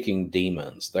seeking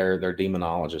demons. They're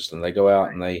demonologists, and they go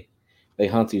out and they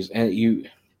hunt these. And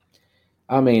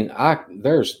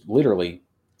there's literally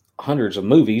hundreds of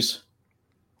movies,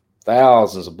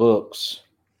 thousands of books.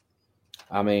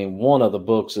 One of the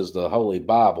books is the Holy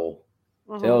Bible,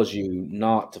 tells you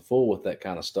not to fool with that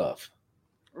kind of stuff.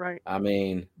 Right.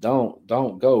 Don't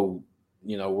go,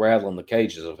 rattling the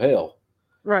cages of hell.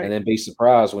 Right. And then be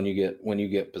surprised when you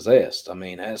get possessed.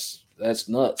 That's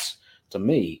nuts to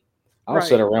me. I'll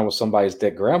sit around with somebody's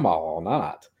dead grandma all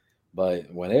night,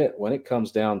 but when it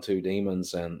comes down to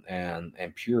demons and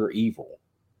pure evil,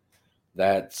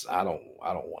 I don't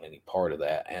want any part of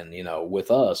that. And with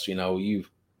us, you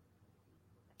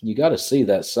got to see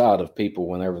that side of people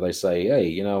whenever they say, hey,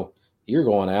 you're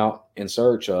going out in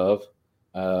search of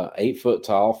 8 foot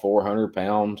tall,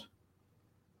 400-pound.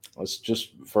 Let's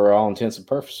just, for all intents and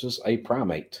purposes, a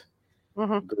primate.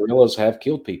 Gorillas have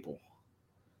killed people.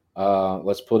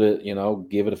 Let's put it,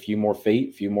 give it a few more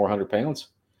feet, a few more 100 pounds.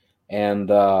 And,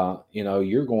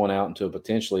 you're going out into a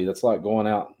potentially, that's like going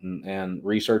out and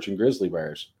researching grizzly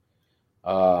bears.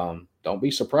 Don't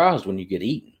be surprised when you get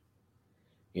eaten,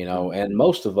 and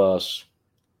most of us,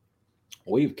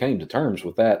 we've came to terms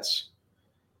with that's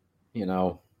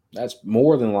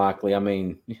more than likely. I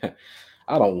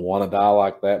don't want to die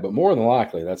like that, but more than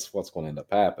likely, that's what's going to end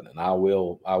up happening. I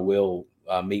will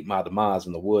meet my demise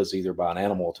in the woods, either by an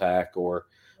animal attack or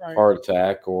heart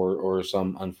attack or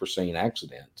some unforeseen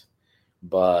accident.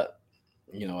 But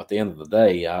at the end of the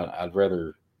day, I'd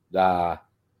rather die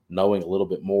knowing a little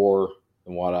bit more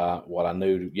than what I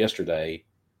knew yesterday,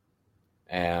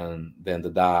 and than to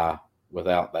die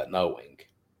without that knowing.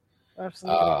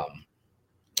 Absolutely.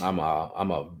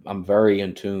 I'm very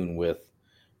in tune with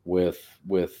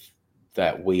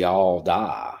that we all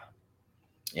die,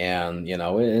 and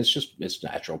it's a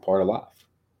natural part of life.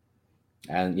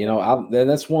 And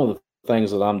that's one of the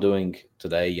things that I'm doing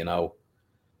today,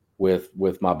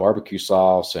 with my barbecue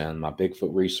sauce and my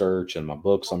Bigfoot research and my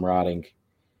books I'm writing.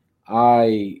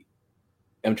 I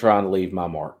am trying to leave my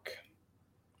mark.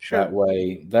 Sure.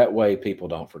 That way people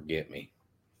don't forget me,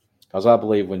 because I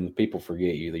believe when people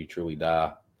forget you, they truly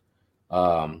die.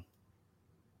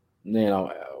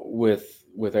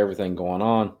 With everything going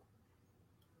on,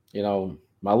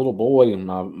 my little boy,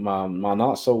 my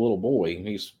not so little boy,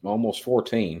 he's almost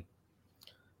 14,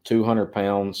 200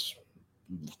 pounds,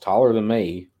 taller than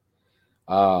me.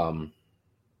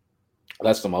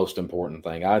 That's the most important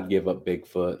thing. I'd give up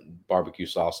Bigfoot, barbecue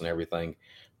sauce, and everything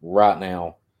right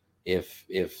now if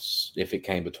it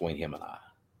came between him and I.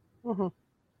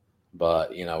 But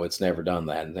it's never done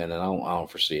that, and I don't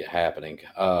foresee it happening.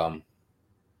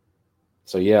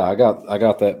 So yeah, I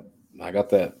got that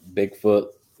Bigfoot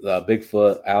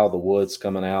out of the woods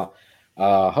coming out.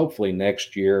 Hopefully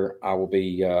next year I will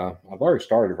be. I've already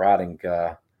started writing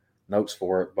notes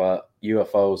for it, but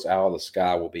UFOs Out of the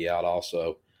Sky will be out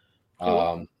also.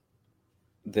 Cool.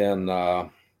 Then I'm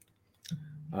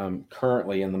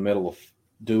currently in the middle of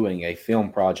doing a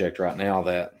film project right now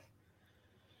that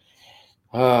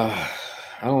I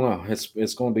don't know.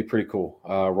 It's going to be pretty cool.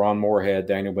 Ron Moorhead,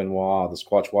 Daniel Benoit, the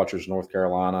Squatch Watchers, North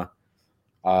Carolina,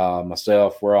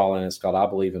 myself, we're all in it. It's called I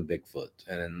Believe in Bigfoot,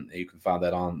 and you can find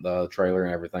that on the trailer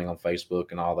and everything on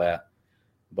Facebook and all that.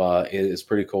 But it's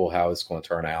pretty cool how it's going to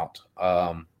turn out.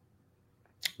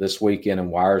 This weekend in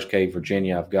Wires Cave,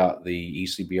 Virginia, I've got the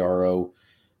ECBRO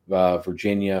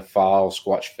Virginia Fall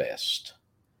Squatch Fest.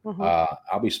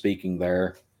 I'll be speaking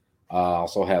there. I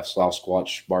also have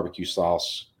Sasquatch barbecue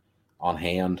sauce on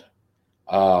hand,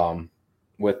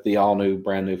 with the all new,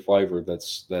 brand new flavor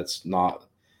that's not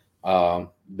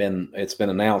it's been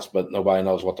announced, but nobody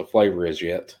knows what the flavor is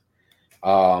yet,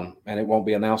 and it won't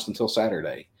be announced until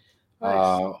Saturday.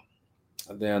 Nice.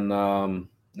 Then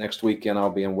next weekend I'll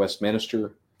be in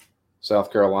Westminster,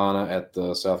 South Carolina, at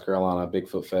the South Carolina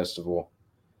Bigfoot Festival.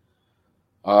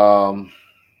 I'll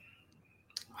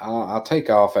take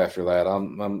off after that.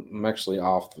 I'm actually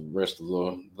off the rest of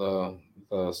the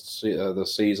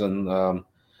season.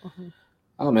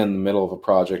 I'm in the middle of a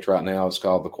project right now. It's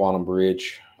called the Quantum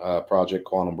Bridge, Project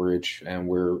Quantum Bridge, and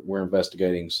we're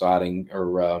investigating sighting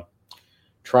or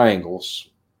triangles,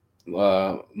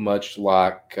 much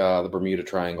like the Bermuda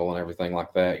Triangle and everything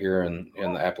like that here in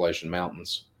the Appalachian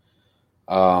Mountains.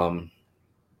 Um,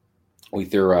 we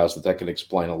theorize that could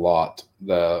explain a lot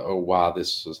why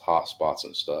this is hot spots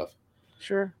and stuff.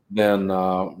 Sure. Then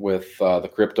with the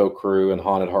Crypto Crew in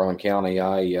Haunted Harlan County,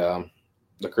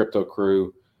 the Crypto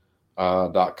Crew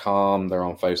 .com. They're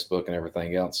on Facebook and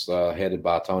everything else, headed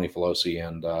by Tony Felosi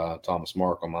and Thomas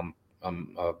Markham.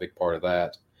 I'm a big part of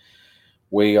that.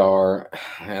 We are,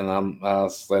 and I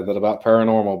said that about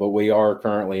paranormal, but we are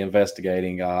currently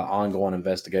investigating, ongoing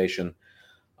investigation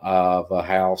of a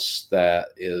house that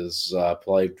is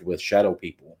plagued with shadow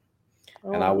people.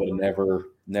 Oh. And I would have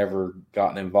never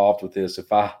gotten involved with this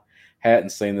if I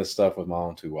hadn't seen this stuff with my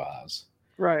own two eyes.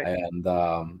 Right. And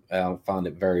I find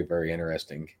it very, very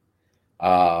interesting.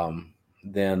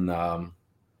 Then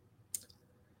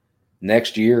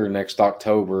next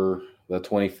October,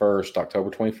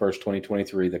 October 21st,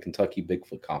 2023, the Kentucky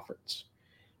Bigfoot Conference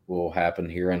will happen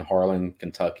here in Harlan,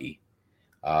 Kentucky.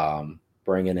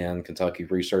 Bringing in Kentucky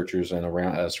researchers and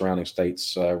around surrounding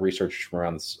states, researchers from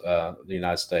around the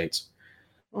United States.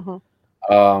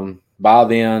 By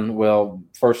then, well,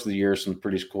 first of the year, some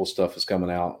pretty cool stuff is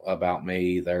coming out about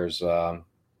me. There's like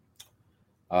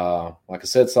I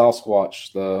said,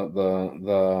 Sasquatch,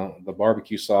 the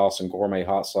barbecue sauce and gourmet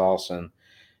hot sauce, and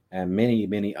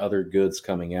many other goods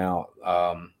coming out.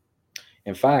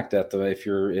 In fact,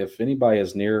 if anybody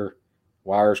is near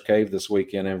Wires Cave this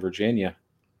weekend in Virginia,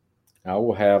 I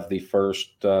will have the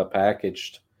first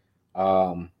packaged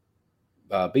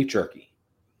beef jerky.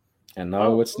 And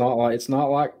no, it's not like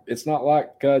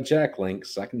Jack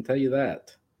Links. I can tell you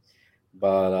that.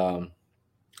 But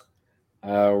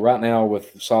right now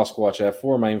with Sasquatch, I have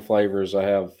 4 main flavors. I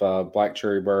have black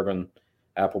cherry bourbon,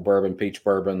 apple bourbon, peach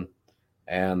bourbon,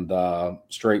 and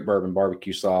straight bourbon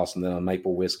barbecue sauce, and then a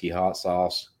maple whiskey hot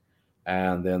sauce.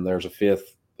 And then there's a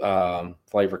 5th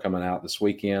flavor coming out this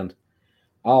weekend,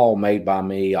 all made by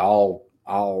me. All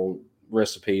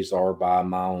recipes are by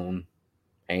my own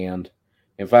hand.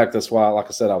 In fact, that's why, like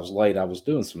I said, I was late. I was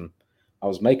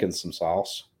making some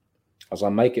sauce. I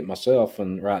make it myself,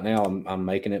 and right now I'm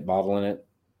making it, bottling it,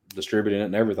 distributing it,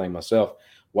 and everything myself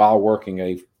while working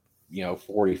a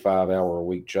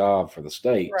 45-hour-a-week job for the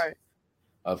state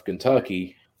of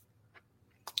Kentucky.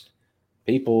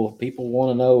 People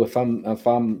want to know if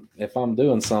I'm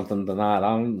doing something tonight.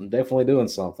 I'm definitely doing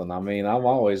something. I mean, I'm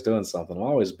always doing something. I'm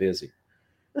always busy.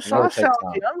 The sauce sounds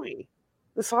yummy.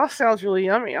 The sauce sounds really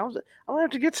yummy. I'm gonna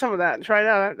have to get some of that and try it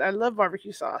out. I love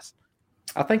barbecue sauce.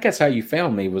 I think that's how you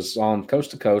found me, was on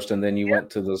Coast to Coast, and then you went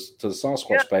to the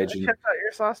Sasquatch page. I checked out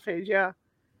your sauce page. Yeah,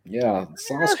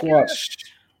 Sasquatch.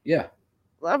 Yeah.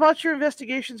 How about your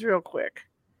investigations, real quick,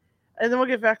 and then we'll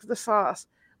get back to the sauce.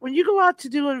 When you go out to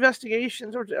do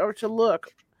investigations or to look,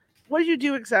 what do you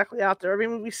do exactly out there? I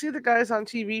mean, we see the guys on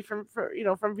TV from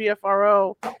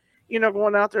VFRO,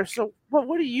 going out there. So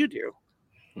what do you do?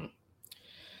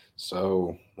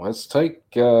 So let's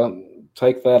take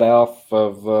that off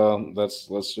of.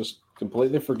 Let's just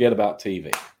completely forget about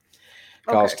TV,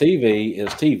 because TV is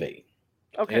TV.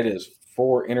 Okay. It is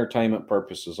for entertainment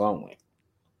purposes only.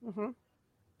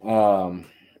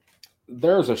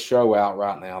 There's a show out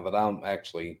right now that I'm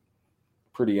actually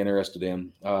pretty interested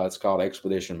in. It's called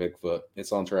Expedition Bigfoot.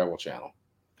 It's on Travel Channel.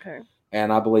 Okay.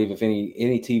 And I believe if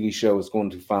any TV show is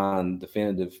going to find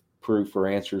definitive proof or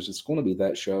answers, it's going to be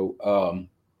that show.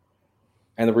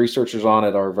 And the researchers on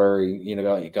it are very, you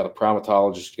got a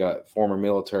primatologist, you got former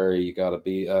military, you got to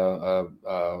be a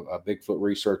Bigfoot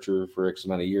researcher for X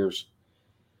amount of years.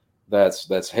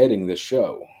 That's heading this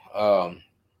show.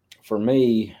 For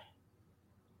me,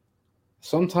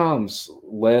 sometimes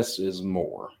less is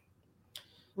more.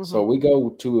 So we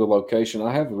go to a location.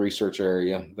 I have a research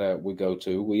area that we go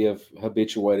to. We have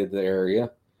habituated the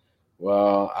area.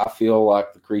 Well, I feel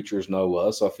like the creatures know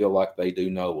us. I feel like they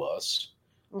do know us.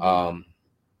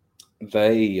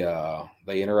 They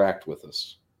interact with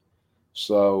us.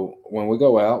 So when we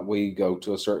go out, we go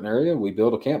to a certain area, we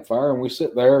build a campfire, and we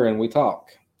sit there and we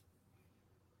talk.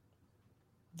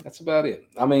 That's about it.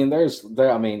 I mean,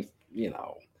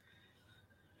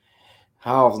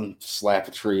 I'll slap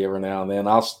a tree every now and then.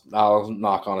 I'll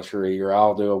knock on a tree, or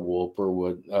I'll do a whoop, or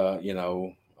would a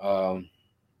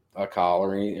call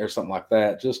or something like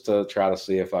that, just to try to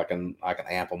see if I can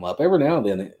amp them up. Every now and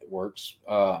then it works.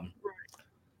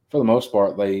 For the most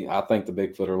part, I think the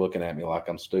Bigfoot are looking at me like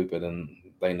I'm stupid, and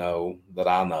they know that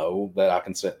I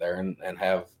can sit there and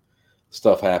have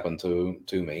stuff happen to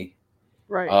me.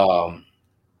 Right.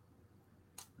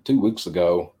 2 weeks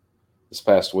ago, this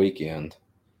past weekend,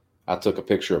 I took a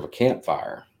picture of a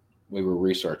campfire. We were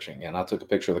researching, and I took a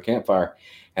picture of the campfire,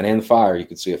 and in the fire, you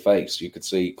could see a face. You could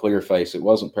see clear face. It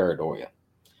wasn't pareidolia.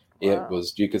 It Wow.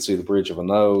 was, you could see the bridge of a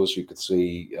nose. You could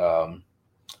see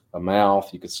a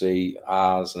mouth. You could see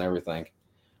eyes and everything.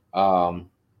 Um,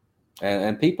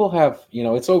 and people have,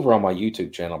 it's over on my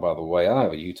YouTube channel, by the way. I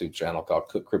have a YouTube channel called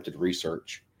Cryptid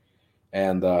Research.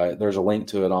 And there's a link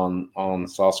to it on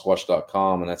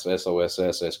Sasquatch.com, and that's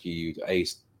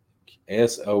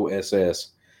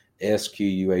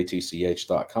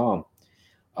SOSSSQUATCH.com.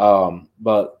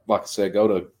 But like I said, go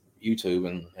to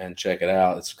YouTube and check it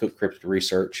out. It's Cryptid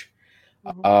Research.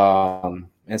 Hmm.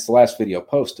 It's the last video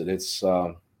posted. It's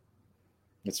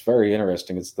very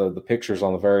interesting. It's the pictures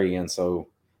on the very end, so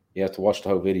you have to watch the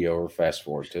whole video or fast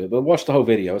forward to it. But watch the whole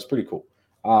video. It's pretty cool.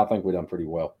 I think we've done pretty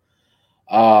well.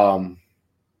 A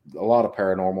lot of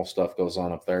paranormal stuff goes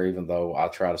on up there, even though I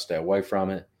try to stay away from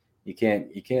it. You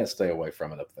can't stay away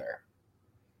from it up there.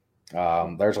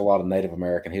 There's a lot of Native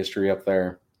American history up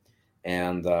there,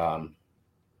 and but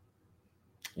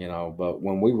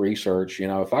when we research,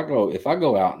 if I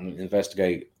go out and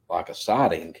investigate like a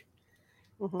sighting,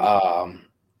 Hmm. I'll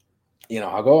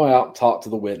go out and talk to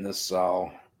the witness.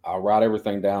 I'll write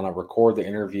everything down. I'll record the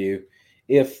interview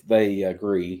if they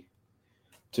agree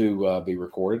to be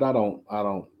recorded. I don't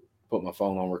put my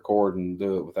phone on record and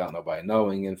do it without nobody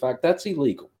knowing. In fact, that's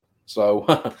illegal. So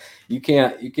you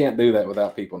can't do that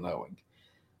without people knowing.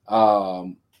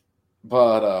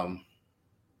 But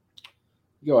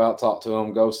go out, talk to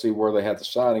them, go see where they had the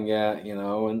sighting at,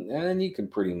 and you can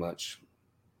pretty much,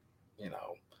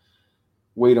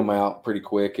 weed them out pretty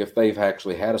quick if they've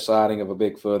actually had a sighting of a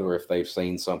Bigfoot or if they've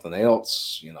seen something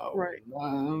else, Right.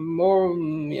 more,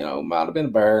 might have been a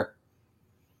bear.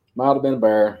 Might have been a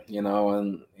bear, and I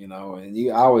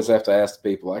always have to ask the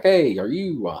people like, "Hey, are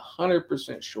you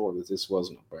 100% sure that this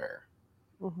wasn't a bear?"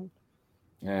 Hmm.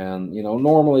 And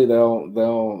normally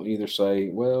they'll either say,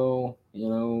 "Well,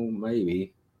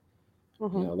 maybe,"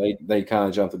 Hmm. they kind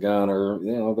of jump the gun, or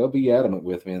they'll be adamant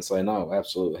with me and say, "No,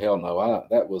 absolutely, hell no,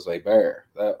 that was a bear,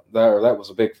 that was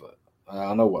a Bigfoot.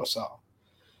 I know what I saw."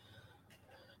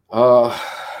 Uh,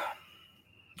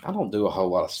 I don't do a whole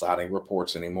lot of sighting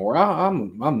reports anymore.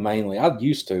 I'm mainly, I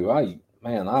used to. I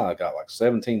got like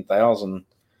 17,000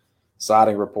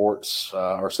 sighting reports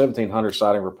or 1,700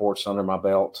 sighting reports under my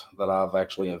belt that I've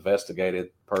actually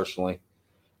investigated personally.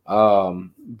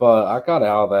 But I got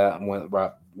out of that and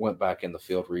went back into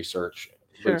field research,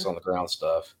 boots Sure. on the ground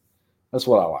stuff. That's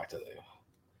what I like to do.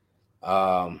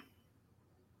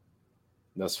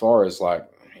 As far as like,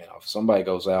 if somebody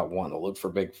goes out wanting to look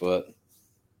for Bigfoot,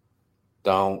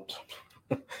 don't.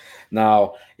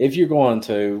 Now, if you're going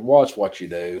to watch what you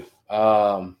do,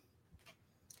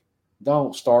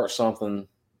 don't start something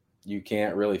you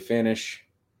can't really finish.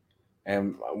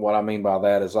 And what I mean by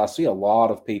that is I see a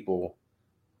lot of people,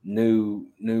 new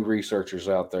researchers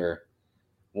out there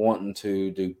wanting to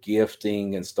do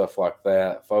gifting and stuff like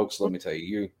that. Folks, let me tell you,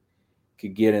 you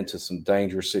could get into some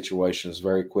dangerous situations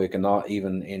very quick, and not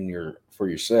even for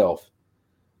yourself,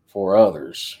 for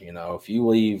others. If you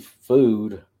leave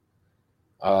food,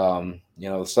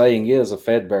 the saying is a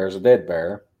fed bear is a dead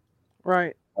bear.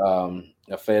 Right.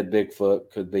 A fed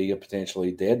Bigfoot could be a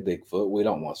potentially dead Bigfoot. We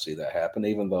don't want to see that happen,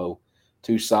 even though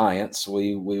to science,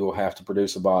 we will have to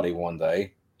produce a body one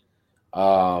day.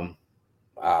 I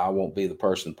won't be the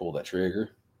person to pull that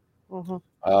trigger. Hmm.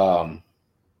 Um,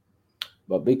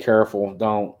 but be careful.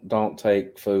 Don't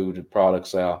take food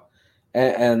products out,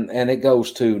 and it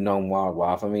goes to known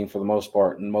wildlife. I mean, for the most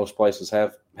part, in most places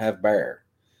have bear.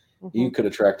 Hmm. You could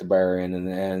attract a bear in,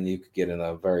 and you could get in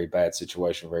a very bad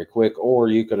situation very quick, or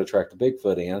you could attract a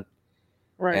Bigfoot in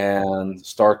Right. and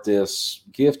start this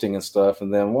gifting and stuff.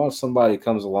 And then once somebody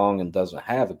comes along and doesn't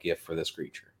have a gift for this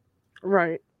creature,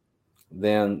 Right.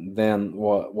 then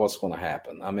what's going to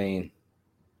happen? I mean,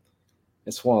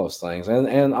 it's one of those things.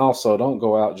 And also, don't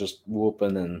go out just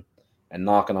whooping and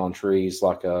knocking on trees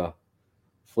like a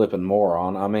flipping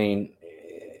moron. I mean,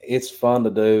 it's fun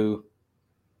to do,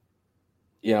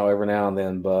 every now and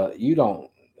then, but you don't,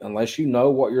 unless you know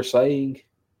what you're saying.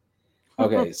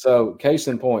 Okay, so case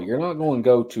in point, you're not going to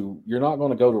go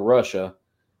to Russia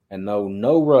and know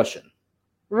no Russian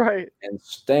Right. and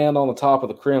stand on the top of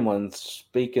the Kremlin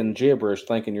speaking gibberish,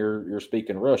 thinking you're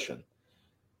speaking Russian,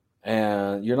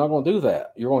 and you're not going to do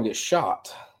that. You're going to get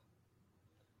shot.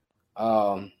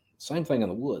 Same thing in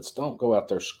the woods. Don't go out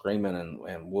there screaming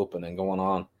and whooping and going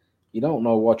on. You don't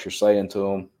know what you're saying to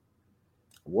them.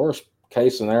 Worst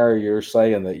case scenario, you're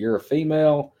saying that you're a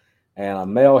female and a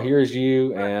male hears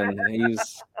you and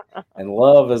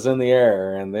love is in the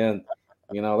air, and then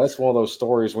That's one of those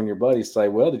stories when your buddies say,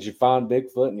 "Well, did you find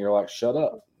Bigfoot?" And you're like, "Shut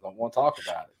up, don't want to talk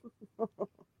about it."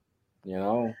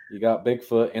 You got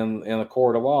Bigfoot in a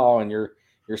court of law, and you're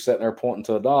sitting there pointing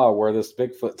to a dog where this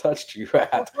Bigfoot touched you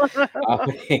at. I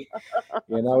mean,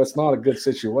 it's not a good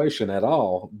situation at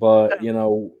all. But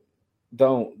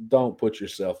don't put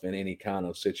yourself in any kind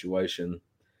of situation.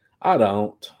 I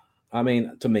don't. I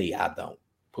mean, to me, I don't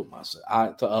put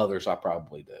myself. To others, I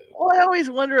probably do. Well, I always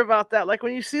wonder about that. Like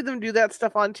when you see them do that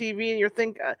stuff on TV, and you're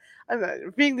thinking,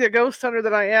 being the ghost hunter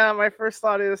that I am, my first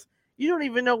thought is, you don't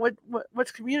even know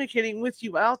what's communicating with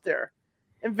you out there,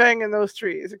 and banging those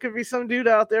trees. It could be some dude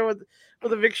out there with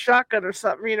a big shotgun or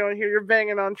something, and here you're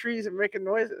banging on trees and making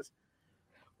noises.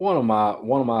 One of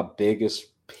my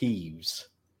biggest peeves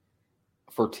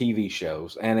for TV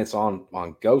shows, and it's on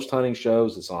ghost hunting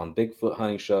shows, it's on Bigfoot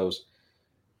hunting shows.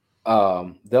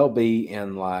 They'll be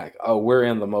in like, oh, we're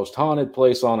in the most haunted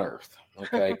place on earth.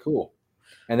 Okay, cool.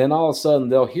 And then all of a sudden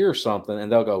they'll hear something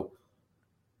and they'll go,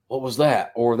 what was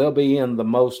that? Or they'll be in the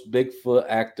most Bigfoot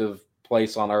active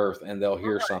place on earth and they'll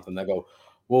hear something. They'll go,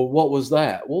 well, what was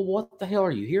that? Well, what the hell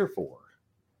are you here for?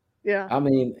 Yeah. I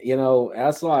mean,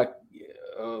 that's like,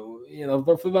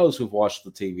 for those who've watched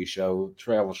the TV show,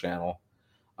 Travel Channel,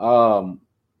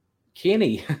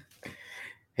 Kenny,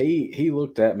 he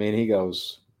looked at me and he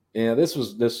goes, yeah, this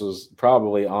was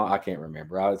probably on, I can't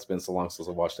remember. It's been so long since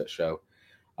I watched that show.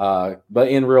 But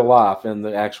in real life, and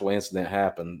the actual incident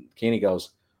happened, Kenny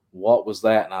goes, what was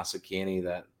that? And I said, Kenny,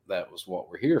 that was what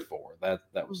we're here for.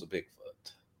 That was a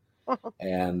Bigfoot.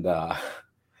 And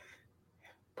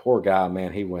poor guy,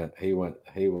 man, he went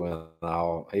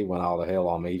all to hell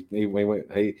on me.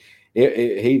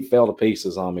 He fell to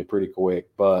pieces on me pretty quick,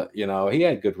 but he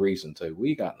had good reason to.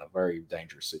 We got in a very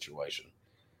dangerous situation.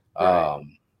 Right.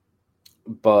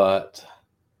 But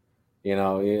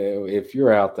if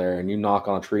you're out there and you knock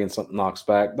on a tree and something knocks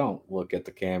back, don't look at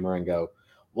the camera and go,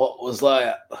 what was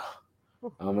that?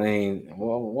 I mean,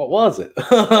 well, what was it?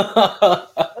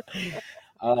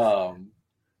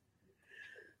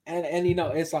 And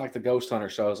it's like the ghost hunter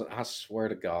shows. I swear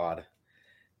to God,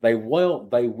 they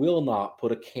will not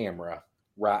put a camera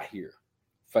right here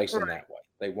facing that way.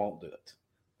 They won't do it.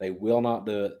 They will not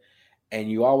do it. And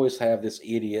you always have this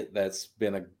idiot that's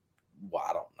been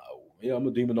I don't know. Yeah, I'm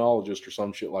a demonologist or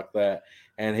some shit like that.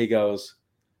 And he goes,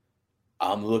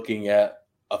 I'm looking at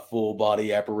a full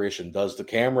body apparition. Does the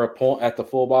camera point at the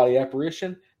full body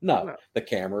apparition? No. The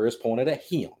camera is pointed at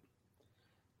him.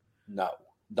 No,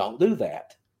 don't do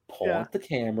that. Point the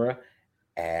camera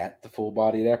at the full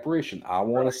body apparition. I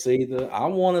want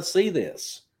to see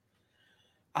this.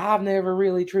 I've never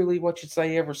really, truly, what you'd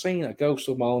say, ever seen a ghost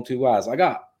with my own two eyes. I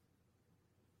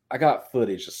got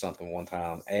footage of something one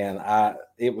time, and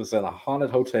it was in a haunted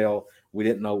hotel. We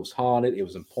didn't know it was haunted. It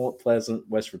was in Point Pleasant,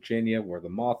 West Virginia, where the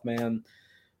Mothman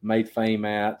made fame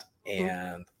at.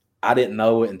 And I didn't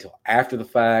know it until after the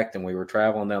fact, and we were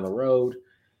traveling down the road,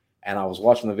 and I was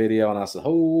watching the video, and I said,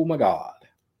 oh my God,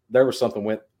 there was something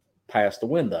went past the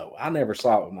window. I never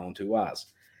saw it with my own two eyes.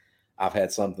 I've had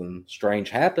something strange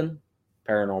happen,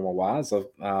 paranormal wise.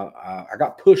 I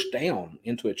got pushed down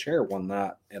into a chair one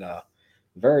night in a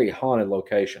very haunted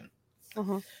location.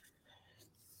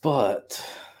 But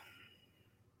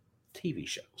TV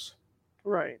shows.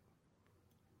 Right.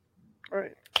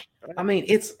 I mean,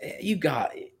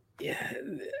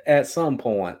 at some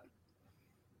point,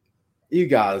 you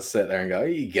got to sit there and go,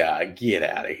 you got to get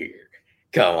out of here.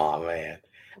 Come on, man.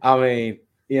 I mean,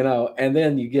 and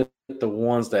then you get the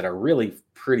ones that are really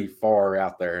pretty far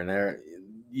out there, and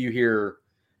you hear,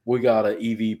 we got an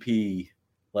EVP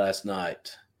last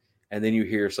night. And then you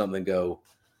hear something go,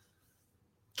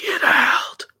 get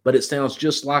out. But it sounds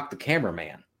just like the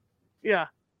cameraman. Yeah.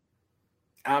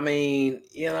 I mean,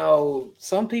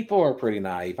 some people are pretty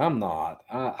naive. I'm not.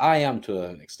 I am to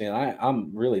an extent.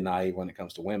 I'm really naive when it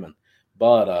comes to women.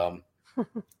 But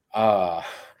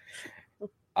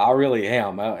I really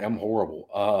am. I'm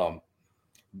horrible.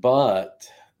 But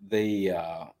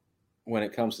when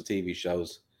it comes to TV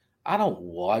shows, I don't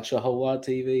watch a whole lot of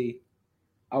TV.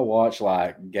 I watch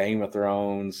like Game of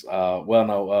Thrones.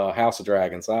 House of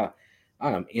Dragons. I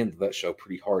am into that show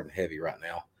pretty hard and heavy right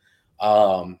now.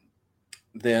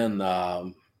 Then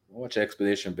watch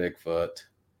Expedition Bigfoot,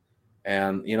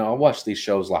 and I watch these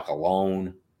shows like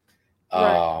Alone,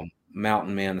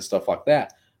 Mountain Men, and stuff like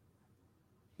that.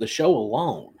 The show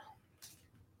Alone,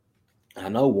 I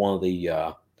know one of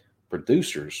the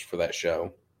producers for that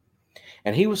show.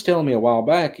 And he was telling me a while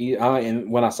back, and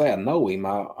when I say I know him,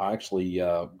 I actually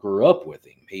grew up with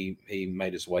him. He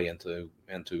made his way into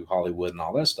Hollywood and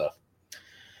all that stuff.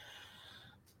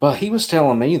 But he was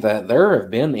telling me that there have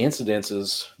been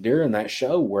incidences during that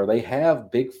show where they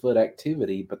have Bigfoot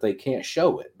activity, but they can't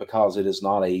show it because it is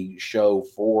not a show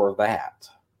for that.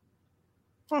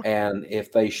 And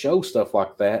if they show stuff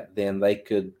like that, then they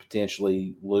could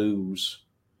potentially lose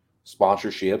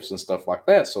sponsorships and stuff like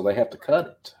that. So they have to cut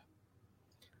it.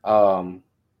 One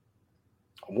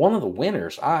of the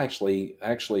winners, I'm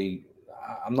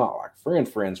not like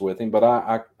friends with him, but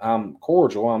I'm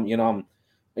cordial. I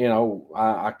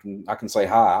can say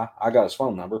hi. I got his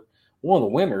phone number. One of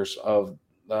the winners of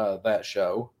that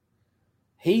show,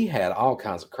 he had all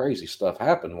kinds of crazy stuff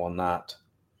happen one night,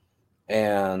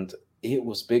 and it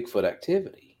was Bigfoot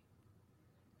activity.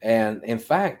 And in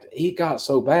fact, he got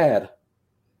so bad.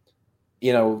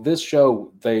 This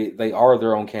show, they are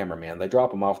their own cameraman. They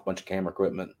drop them off a bunch of camera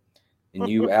equipment, and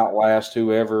you outlast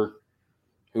whoever's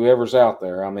out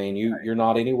there. I mean, you're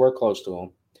not anywhere close to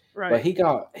them. Right. But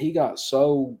he got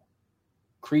so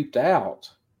creeped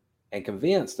out and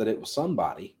convinced that it was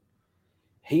somebody.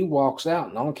 He walks out,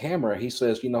 and on camera he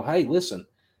says, "Hey, listen,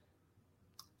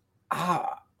 I'm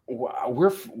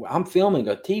filming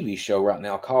a TV show right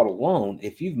now called Alone.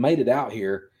 If you've made it out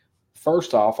here,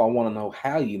 first off, I want to know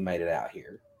how you made it out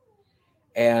here.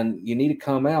 And you need to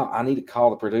come out. I need to call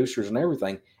the producers and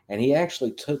everything." And he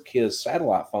actually took his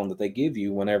satellite phone that they give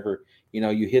you whenever,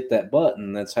 you hit that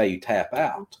button. That's how you tap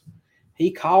out. He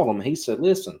called them. He said,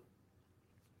 "Listen,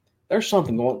 there's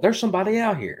somebody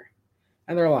out here."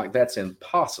 And they're like, "That's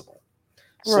impossible."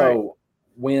 Right. So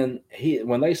when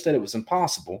they said it was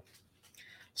impossible,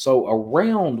 so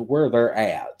around where they're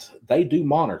at, they do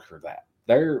monitor that.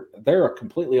 They're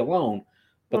completely alone,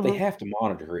 but they have to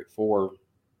monitor it for,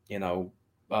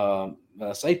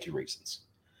 safety reasons.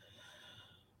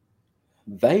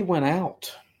 They went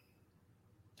out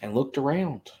and looked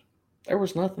around. There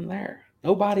was nothing there.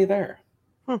 Nobody there.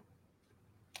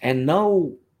 And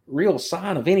no real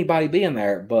sign of anybody being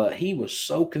there, but he was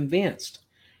so convinced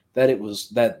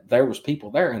that there was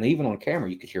people there. And even on camera,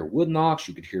 you could hear wood knocks,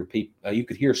 you could hear people, you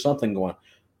could hear something going,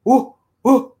 whoo,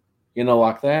 whoo,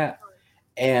 like that.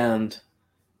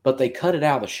 But they cut it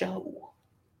out of the show.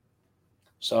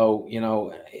 So,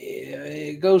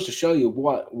 it goes to show you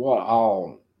what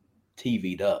all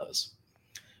TV does.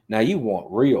 Now, you want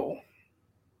real,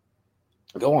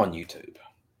 go on YouTube.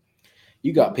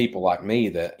 You got people like me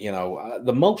that, one of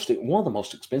the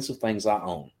most expensive things I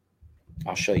own,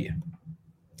 I'll show you.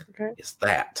 Okay. Is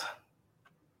that.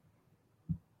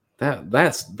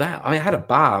 That's that. I mean, I had to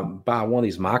buy one of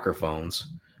these microphones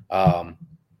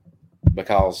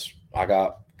because I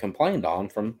got complained on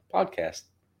from podcast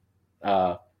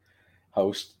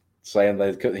hosts saying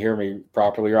they couldn't hear me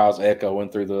properly, or I was echoing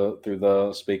through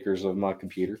the speakers of my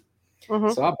computer.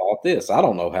 So I bought this. I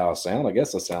don't know how I sound. I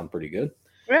guess I sound pretty good.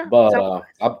 Yeah, but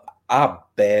I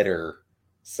better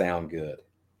sound good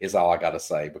is all I got to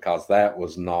say, because that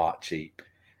was not cheap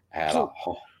at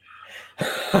all.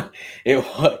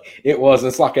 It was.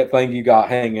 It's like that thing you got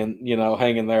hanging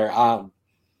there.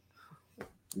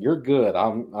 You're good.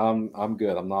 I'm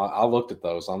good. I'm not. I looked at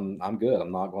those. I'm good.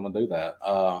 I'm not going to do that.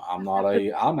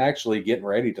 I'm actually getting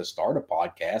ready to start a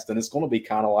podcast, and it's going to be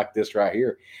kind of like this right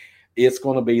here. It's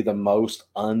going to be the most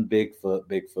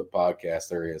Bigfoot podcast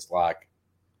there is. Like,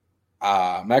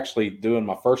 I'm actually doing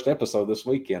my first episode this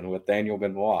weekend with Daniel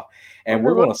Benoit, and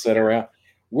we're going to sit around.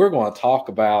 We're going to talk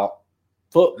about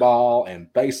football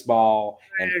and baseball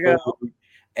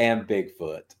and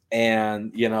Bigfoot.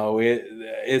 And,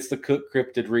 it's the Cook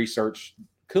Cryptid Research,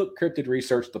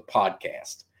 the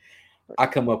podcast. I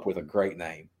come up with a great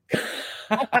name.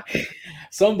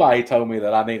 Somebody told me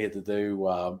that I needed to do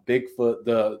Bigfoot,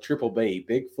 the Triple B,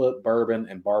 Bigfoot, Bourbon,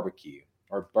 and Barbecue,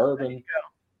 or Bourbon,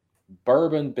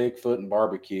 Bigfoot, and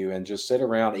Barbecue, and just sit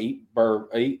around, eat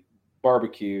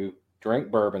barbecue, drink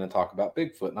bourbon, and talk about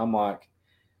Bigfoot. And I'm like,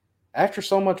 after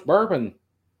so much bourbon,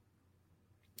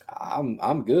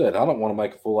 I'm good. I don't want to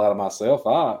make a fool out of myself.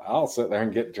 I'll sit there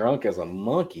and get drunk as a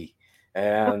monkey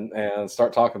and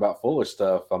start talking about foolish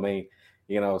stuff. I mean,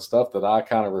 stuff that I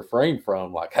kind of refrain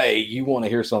from, like, hey, you want to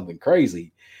hear something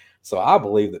crazy. So I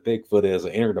believe that Bigfoot is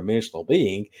an interdimensional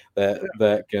being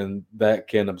that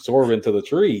can absorb into the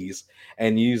trees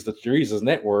and use the trees as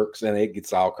networks, and it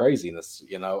gets all craziness,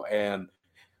 and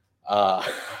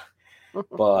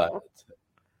but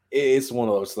it's one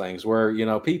of those things where,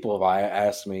 people have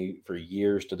asked me for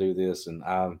years to do this, and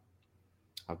I've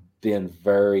been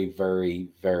very, very,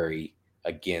 very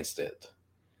against it.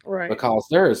 Right. Because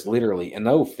there is literally, and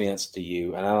no offense to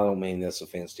you, and I don't mean this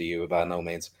offense to you by no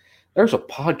means, there's a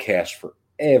podcast for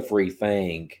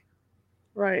everything.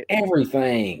 Right.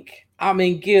 Everything. I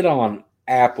mean, get on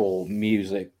Apple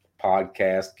Music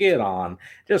podcast, get on,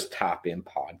 just type in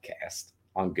podcast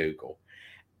on Google.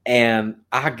 And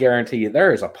I guarantee you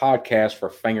there is a podcast for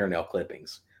fingernail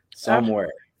clippings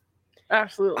somewhere.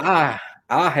 Absolutely. I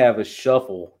have a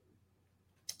shuffle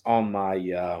on my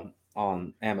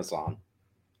on Amazon.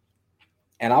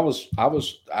 And I was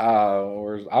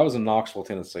in Knoxville,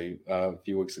 Tennessee, a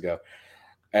few weeks ago,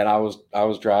 and I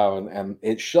was driving, and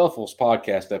it shuffles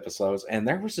podcast episodes, and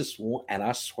there was this one, and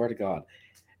I swear to God,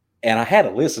 and I had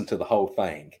to listen to the whole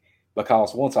thing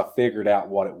because once I figured out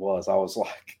what it was, I was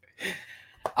like,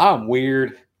 I'm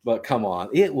weird, but come on,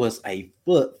 it was a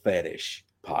foot fetish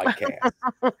podcast,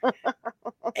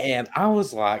 and I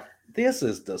was like, this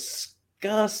is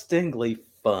disgustingly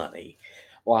funny.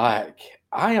 Like,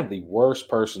 I am the worst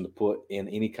person to put in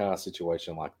any kind of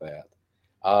situation like that.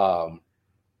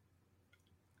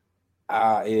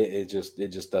 It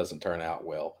just doesn't turn out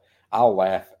well. I'll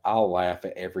laugh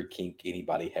at every kink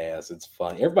anybody has. It's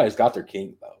funny. Everybody's got their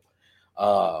kink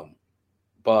though.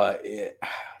 But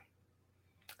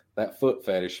that foot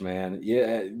fetish, man.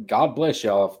 Yeah, God bless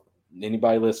y'all. If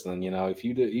anybody listening, if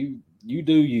you do you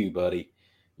do you, buddy.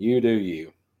 You do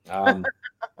you. I'm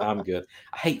good.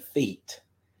 I hate feet.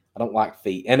 I don't like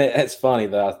feet, and it's funny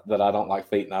that I don't like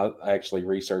feet. And I actually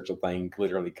researched a thing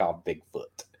literally called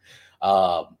Bigfoot.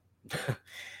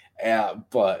 Yeah,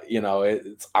 but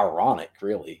it's ironic,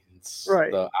 really. It's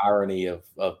Right. the irony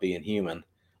of being human.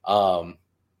 But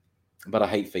I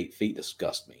hate feet. Feet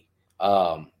disgust me.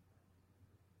 I'm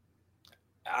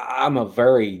a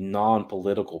very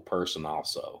non-political person,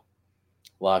 also.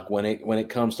 Like when it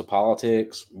comes to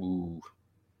politics, ooh,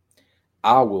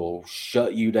 I will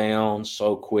shut you down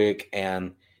so quick.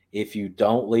 And if you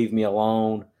don't leave me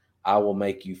alone, I will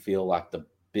make you feel like the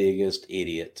biggest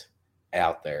idiot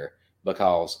out there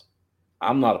because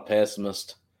I'm not a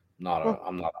pessimist. I'm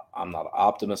not an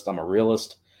optimist. I'm a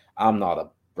realist. I'm not a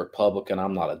Republican.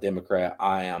 I'm not a Democrat.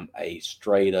 I am a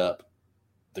straight up,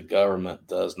 the government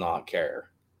does not care.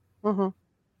 Mm-hmm.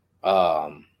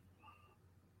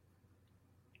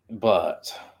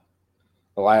 But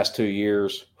the last 2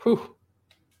 years, whew,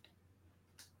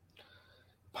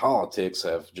 politics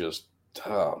have just,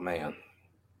 oh man,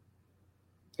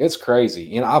 it's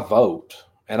crazy. I vote,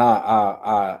 and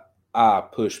I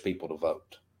push people to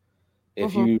vote.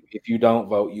 If you don't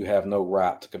vote, you have no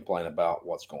right to complain about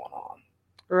what's going on.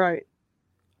 Right.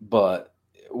 But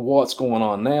what's going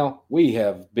on now, we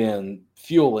have been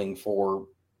fueling for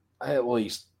at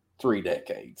least 3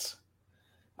 decades.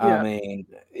 Yeah. I mean,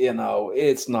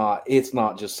 it's not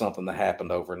just something that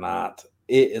happened overnight.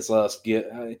 It is us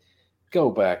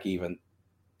go back even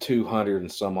 200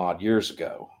 and some odd years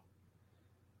ago.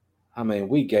 I mean,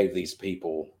 we gave these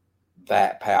people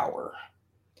that power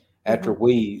after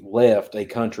we left a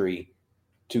country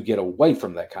to get away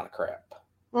from that kind of crap.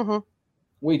 Mm-hmm.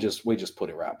 We just put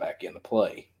it right back into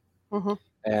play. Mm-hmm.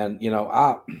 And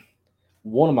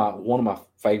one of my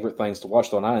favorite things to watch,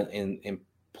 though, and I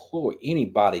implore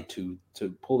anybody to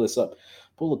pull this up.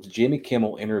 Pull up the Jimmy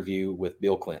Kimmel interview with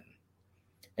Bill Clinton.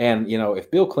 And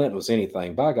if Bill Clinton was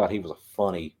anything, by God, he was a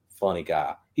funny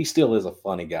guy. He still is a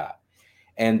funny guy.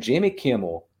 And Jimmy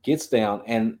Kimmel gets down,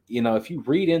 and if you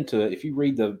read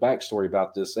the backstory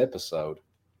about this episode,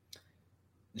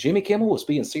 Jimmy Kimmel was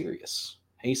being serious.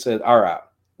 He said, "All right,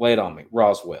 lay it on me,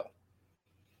 Roswell."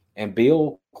 And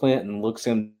Bill Clinton looks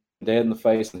him dead in the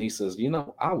face, and he says,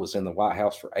 "I was in the White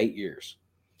House for 8 years,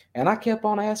 and I kept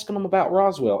on asking them about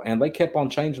Roswell, and they kept on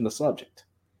changing the subject."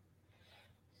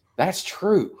 That's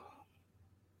true.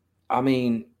 I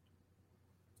mean,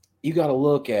 you got to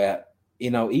look at,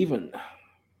 even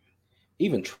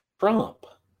Trump,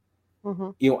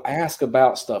 ask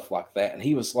about stuff like that. And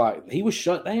he was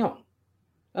shut down.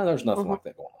 No, there's nothing like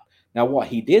that going on. Now, what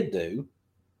he did do,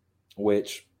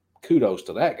 which kudos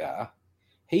to that guy,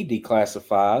 he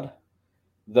declassified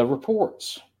the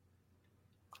reports,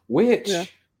 which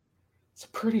it's a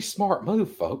pretty smart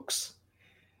move, folks.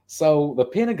 So the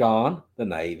Pentagon, the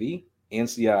Navy,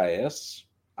 NCIS,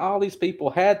 all these people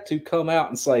had to come out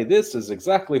and say, this is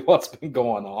exactly what's been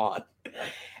going on.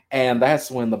 And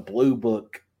that's when the Blue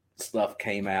Book stuff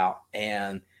came out.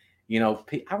 And,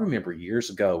 I remember years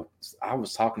ago, I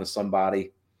was talking to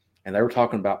somebody and they were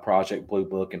talking about Project Blue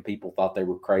Book, and people thought they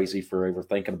were crazy for ever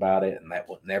thinking about it. And that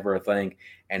was never a thing.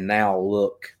 And now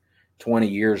look, 20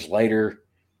 years later,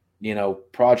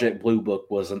 Project Blue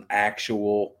Book was an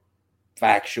actual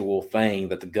factual thing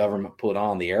that the government put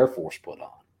on, the Air Force put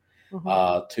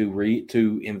on,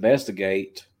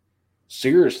 to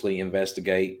seriously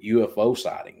investigate UFO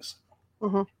sightings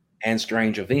and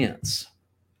strange events.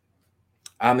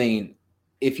 I mean,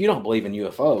 if you don't believe in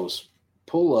UFOs,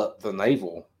 pull up the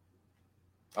naval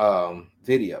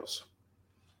videos.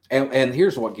 And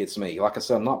here's what gets me. Like I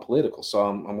said, I'm not political, so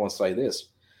I'm going to say this.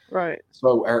 Right.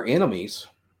 So our enemies,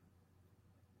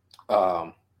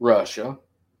 Russia,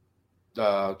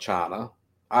 China,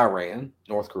 Iran,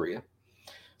 North Korea.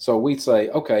 So we'd say,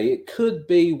 okay, it could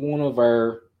be one of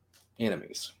our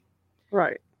enemies.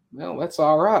 Right. Well, that's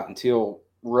all right until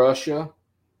Russia,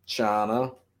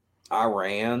 China,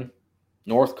 Iran,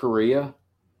 North Korea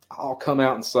all come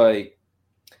out and say,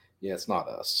 yeah, it's not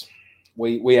us.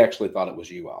 We actually thought it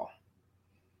was you all.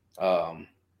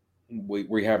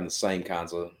 We're having the same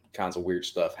kinds of weird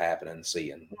stuff happening,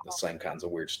 seeing the same kinds of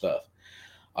weird stuff.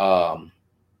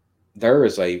 There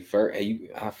is a very,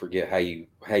 I forget how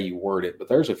you word it, but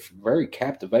there's a very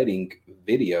captivating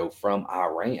video from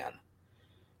Iran,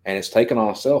 and it's taken on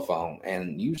a cell phone,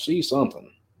 and you see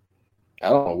something. I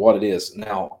don't know what it is.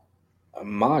 Now,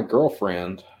 my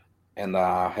girlfriend and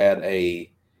I had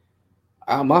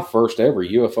my first ever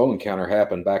UFO encounter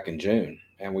happened back in June,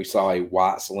 and we saw a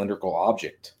white cylindrical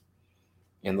object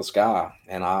in the sky,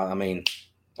 and I mean,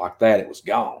 like that, it was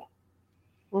gone.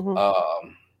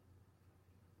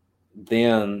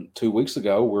 Then 2 weeks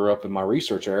ago, we're up in my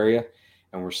research area,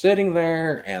 and we're sitting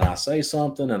there, and I say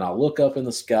something, and I look up in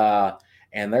the sky,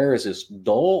 and there is this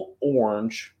dull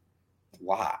orange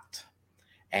light,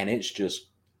 and it's just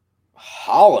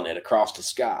hauling it across the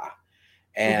sky.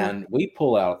 And we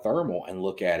pull out a thermal and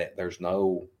look at it. There's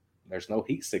no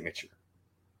heat signature.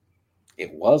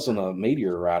 It wasn't a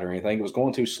meteorite or anything. It was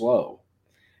going too slow.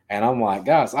 And I'm like,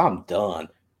 guys, I'm done.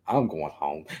 I'm going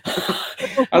home.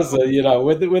 I said,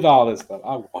 with all this stuff,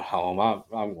 I'm going home.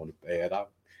 I'm going to bed.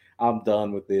 I'm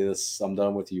done with this. I'm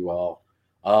done with you all.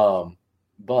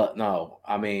 But no,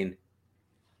 I mean,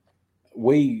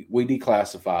 we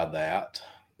declassified that.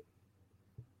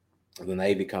 The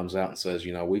Navy comes out and says,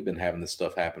 we've been having this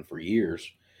stuff happen for years.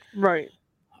 Right.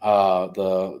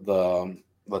 The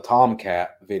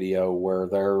Tomcat video where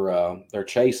they're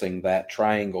chasing that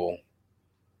triangle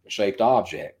shaped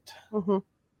object.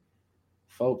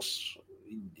 Folks,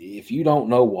 if you don't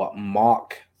know what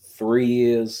Mach 3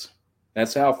 is,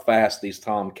 that's how fast these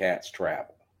Tomcats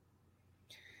travel.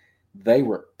 They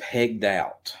were pegged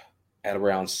out at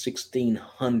around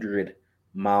 1,600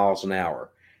 miles an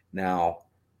hour. Now,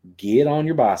 get on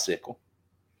your bicycle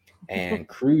and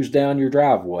cruise down your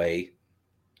driveway.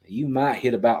 You might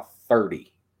hit about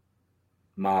 30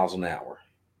 miles an hour.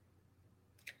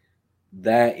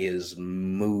 That is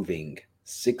moving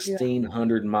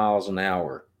 1,600 miles an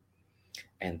hour,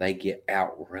 and they get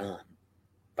outrun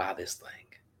by this thing.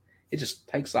 It just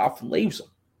takes off and leaves them.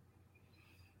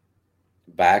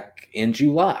 Back in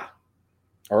July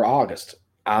or August,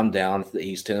 I'm down at the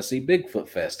East Tennessee Bigfoot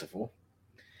Festival.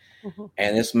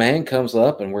 And this man comes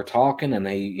up and we're talking, and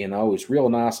he's a real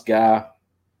nice guy.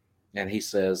 And he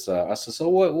says, I said, so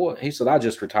what? He said, I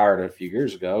just retired a few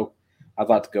years ago. I'd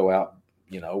like to go out,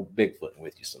 Bigfooting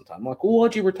with you sometime. I'm like, well,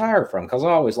 what'd you retire from? Because I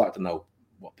always like to know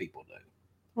what people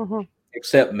do.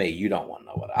 Except me. You don't want to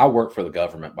know it. I work for the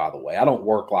government, by the way. I don't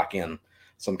work like in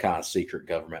some kind of secret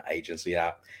government agency.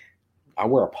 I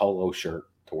wear a polo shirt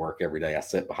to work every day. I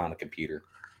sit behind a computer.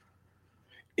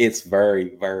 It's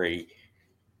very, very...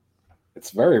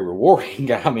 It's very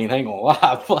rewarding. I mean, I ain't gonna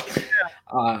lie, but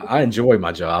I enjoy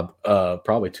my job,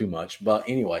 probably too much. But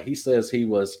anyway, he says he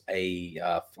was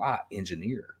a flight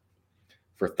engineer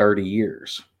for 30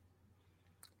 years,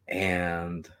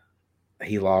 and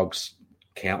he logs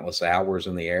countless hours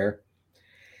in the air.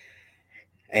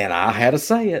 And I had to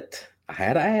say it. I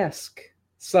had to ask.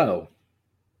 So,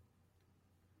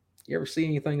 you ever see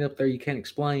anything up there you can't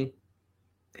explain?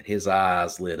 And his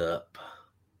eyes lit up.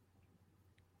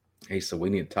 He said, we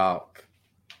need to talk.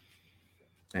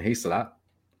 And he said,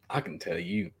 I can tell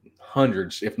you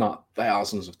hundreds, if not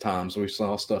thousands of times we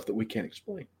saw stuff that we can't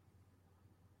explain.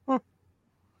 And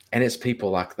it's people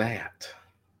like that.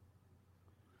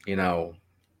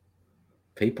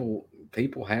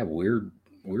 People have weird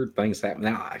things happen.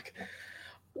 Now,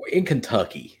 in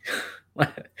Kentucky,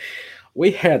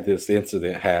 we had this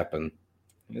incident happen.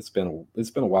 It's been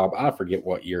a while, but I forget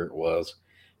what year it was.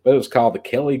 But it was called the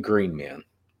Kelly Green Men.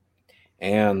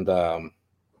 And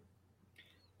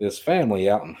this family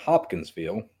out in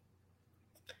Hopkinsville,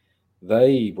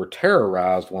 they were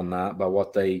terrorized one night by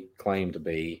what they claimed to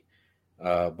be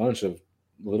a bunch of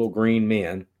little green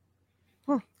men.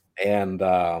 And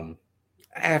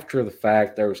after the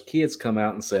fact, there was kids come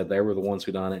out and said they were the ones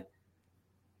who done it.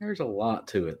 There's a lot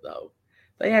to it, though.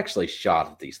 They actually shot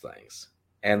at these things,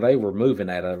 and they were moving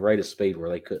at a rate of speed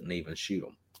where they couldn't even shoot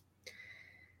them.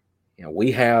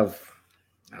 We have...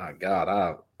 Oh God,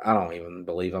 I don't even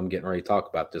believe I'm getting ready to talk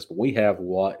about this, but we have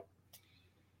what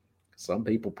some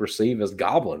people perceive as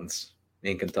goblins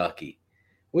in Kentucky.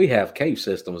 We have cave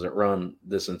systems that run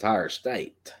this entire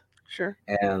state. Sure.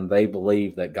 And they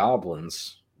believe that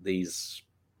goblins, these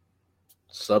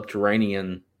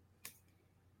subterranean,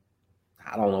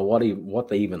 I don't know what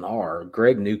they even are.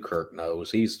 Greg Newkirk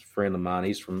knows. He's a friend of mine.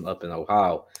 He's from up in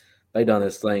Ohio. They done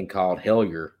this thing called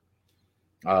Hellier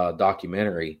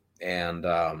documentary, and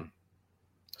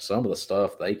some of the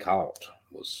stuff they caught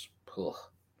was, ugh.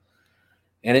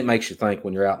 And it makes you think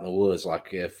when you're out in the woods,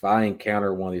 like, if I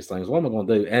encounter one of these things, what am I going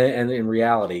to do? And in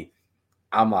reality,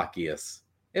 I'm like, yes.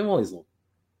 And one of these little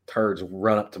turds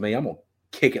run up to me, I'm going to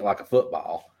kick it like a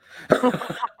football.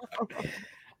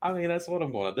 I mean, that's what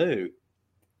I'm going to do.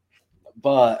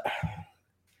 But,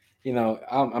 you know,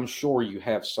 I'm sure you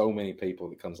have so many people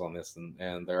that comes on this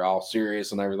and they're all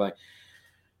serious and everything.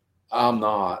 I'm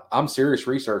not. I'm a serious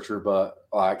researcher, but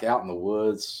like out in the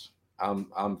woods, I'm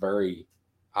going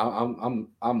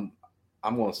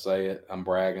to say it. I'm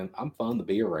bragging. I'm fun to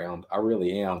be around. I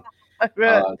really am. I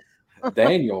bet.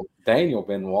 Daniel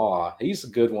Benoit. He's a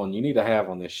good one. You need to have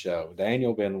on this show.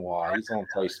 Daniel Benoit. He's on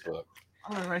Facebook.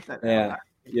 I'm gonna write that down.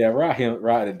 Yeah,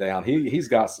 write it down. He's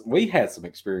got. We had some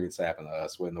experience happen to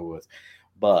us in the woods,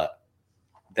 but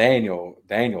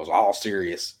Daniel's all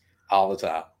serious all the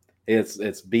time.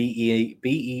 It's Benoit.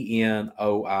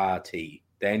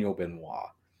 Daniel Benoit.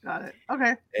 Got it.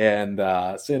 Okay. And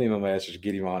send him a message.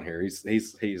 Get him on here. He's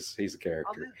a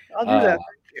character. I'll do that.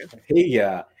 Thank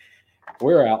you.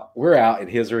 We're out in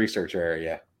his research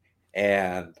area,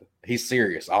 and he's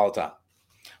serious all the time.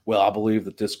 Well, I believe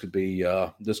that this could be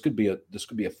a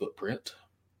footprint.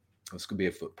 This could be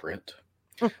a footprint.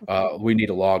 We need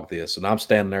to log this, and I'm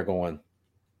standing there going,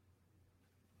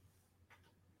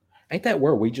 "Ain't that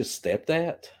where we just stepped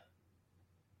at?"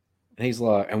 And he's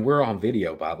like, and we're on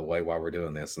video, by the way, while we're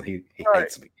doing this, and he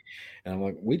hates me. And I'm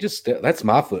like, we just that's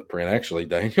my footprint, actually,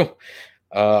 Daniel.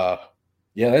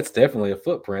 Yeah, that's definitely a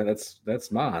footprint.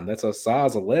 That's mine. That's a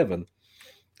size 11.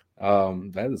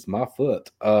 That is my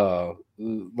foot.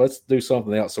 Let's do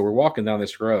something else. So we're walking down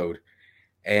this road,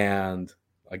 and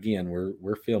again,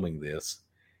 we're filming this,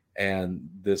 and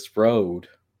this road,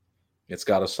 it's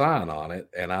got a sign on it,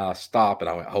 and I stop and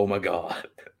I went, oh my God.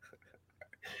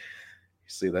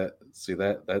 See that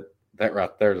right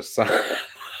there's a sign.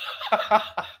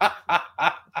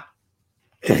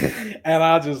 And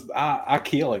I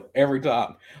kill it every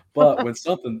time. But when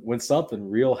something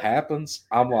real happens,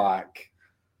 I'm like,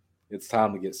 it's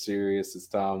time to get serious. It's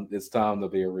time to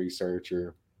be a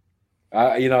researcher.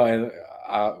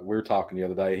 We're talking the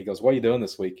other day. He goes, "What are you doing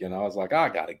this weekend?" I was like, I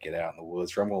got to get out in the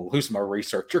woods, or I'm going to lose my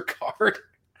researcher card.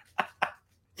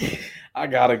 I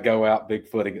got to go out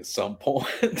bigfooting at some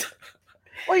point.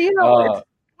 Well,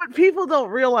 what people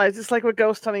don't realize, it's like with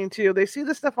ghost hunting too. They see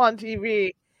the stuff on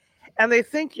TV, and they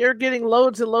think you're getting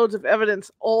loads and loads of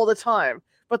evidence all the time.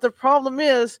 But the problem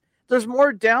is, there's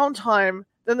more downtime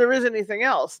than there is anything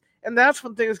else, and that's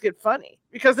when things get funny,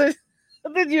 because then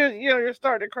you're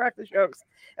starting to crack the jokes,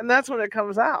 and that's when it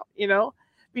comes out,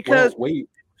 because we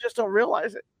just don't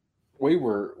realize it. We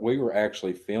were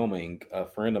actually filming. A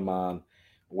friend of mine,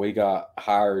 we got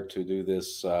hired to do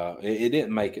this. It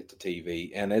didn't make it to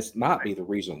TV, and it might be the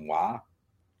reason why.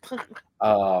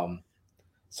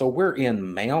 So we're in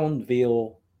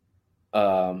Moundville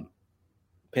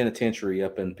Penitentiary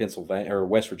up in Pennsylvania or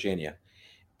West Virginia,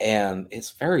 and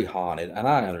it's very haunted, and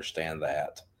I understand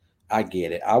that. I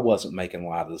get it. I wasn't making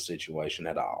light of the situation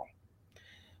at all.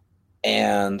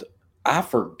 And I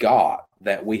forgot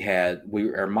that our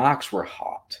mics were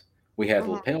hot. We had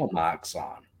lapel mics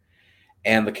on.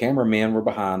 And the cameramen were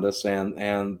behind us, and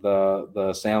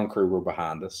the sound crew were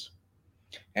behind us.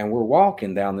 And we're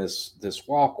walking down this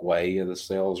walkway, and the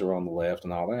cells are on the left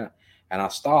and all that. And I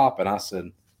stop and I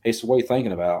said, "Hey, so what are you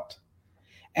thinking about?"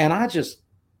 And I just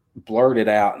blurted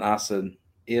out and I said,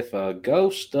 "If a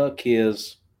ghost stuck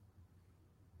his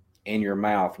in your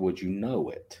mouth, would you know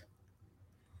it?"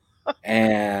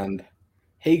 And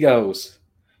he goes,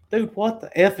 "Dude, what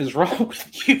the F is wrong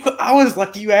with you?" I was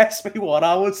like, you asked me what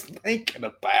I was thinking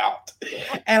about.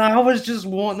 And I was just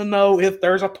wanting to know if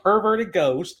there's a perverted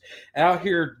ghost out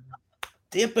here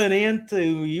dipping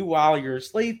into you while you're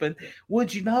sleeping,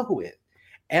 would you know it?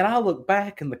 And I look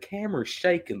back and the camera's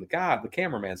shaking. The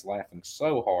cameraman's laughing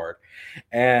so hard.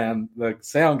 And the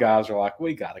sound guys are like,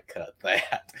 we got to cut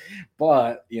that.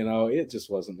 But, it just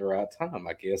wasn't the right time,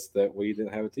 I guess, that we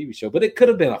didn't have a TV show. But it could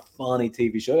have been a funny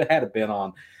TV show. It had to been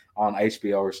on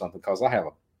HBO or something, because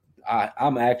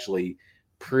I'm actually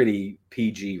pretty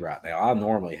PG right now. I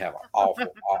normally have an awful,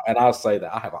 and I'll say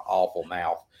that I have an awful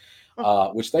mouth,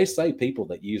 which they say people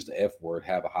that use the F word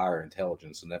have a higher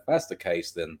intelligence. And if that's the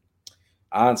case, then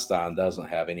Einstein doesn't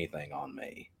have anything on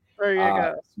me. There you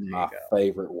go. It's my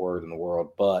favorite word in the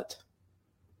world.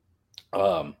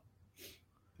 Um,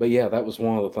 but yeah, that was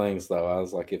one of the things though. I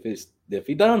was like, if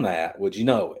he done that, would you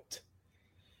know it?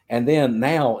 And then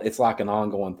now it's like an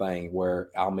ongoing thing where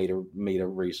I'll meet a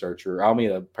researcher, I'll meet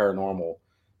a paranormal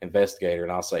investigator,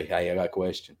 and I'll say, "Hey, I got a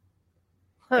question.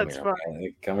 That's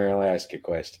funny. Come here, and I'll ask you a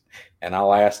question." And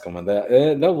I'll ask them, and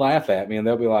they'll laugh at me, and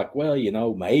they'll be like, "Well,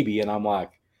 maybe." And I'm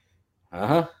like, "Uh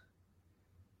huh,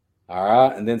 all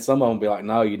right." And then some of them be like,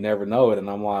 "No, you never know it." And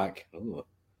I'm like, "Ugh."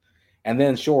 And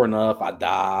then sure enough, I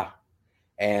die,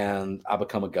 and I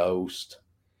become a ghost,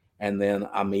 and then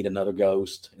I meet another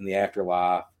ghost in the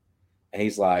afterlife. And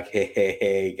he's like,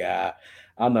 hey, guy,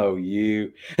 I know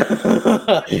you.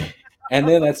 And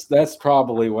then that's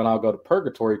probably when I'll go to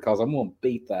purgatory because I'm going to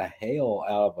beat the hell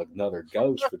out of another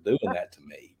ghost for doing that to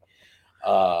me.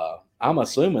 I'm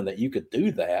assuming that you could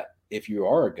do that if you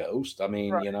are a ghost. I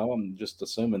mean, Right. I'm just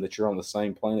assuming that you're on the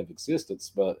same plane of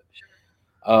existence, but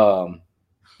um,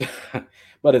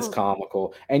 but it's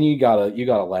comical, and you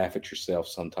gotta laugh at yourself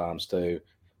sometimes too.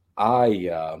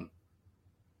 I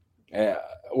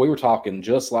we were talking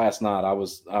just last night. I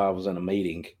was in a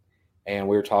meeting, and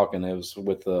we were talking. It was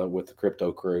with the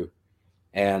crypto crew,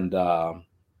 and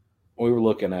we were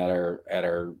looking at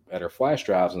our flash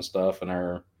drives and stuff, and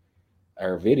our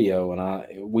video,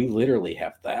 and we literally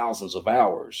have thousands of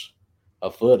hours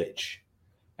of footage.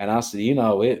 And I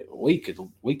said, we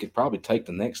could probably take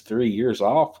the next 3 years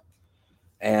off,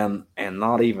 and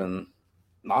not even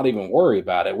worry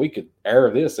about it. We could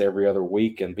air this every other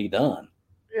week and be done.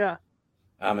 Yeah.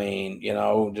 I mean,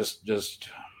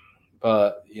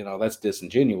 but that's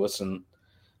disingenuous, and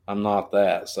I'm not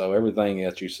that. So everything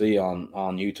that you see on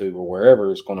YouTube or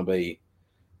wherever is going to be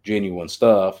genuine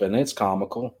stuff, and it's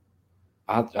comical.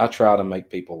 I try to make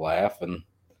people laugh, and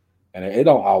it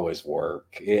don't always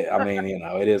work. I mean,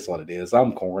 it is what it is.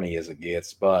 I'm corny as it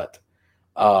gets, but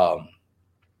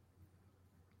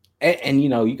and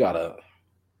you gotta,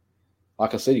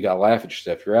 like I said, you gotta laugh at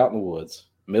yourself. You're out in the woods,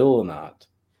 middle of the night,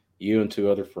 you and two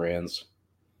other friends,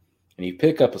 and you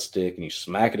pick up a stick and you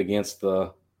smack it against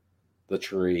the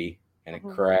tree, and it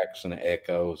cracks and it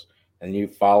echoes, and you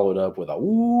follow it up with a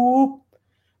whoop,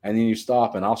 and then you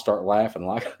stop, and I'll start laughing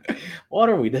like, what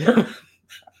are we doing?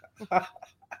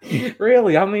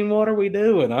 Really? I mean, what are we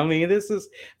doing? I mean, this is,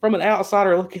 from an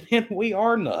outsider looking in, we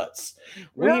are nuts.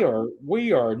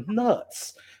 We are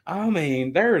nuts. I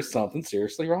mean, there is something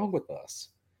seriously wrong with us.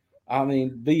 I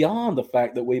mean, beyond the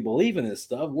fact that we believe in this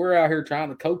stuff, we're out here trying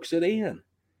to coax it in.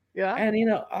 Yeah. And,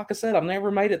 like I said, I've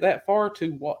never made it that far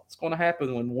to what's going to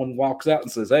happen when one walks out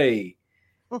and says, hey,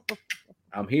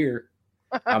 I'm here.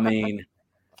 I mean,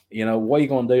 what are you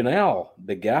going to do now,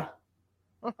 big guy?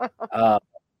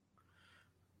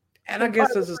 And I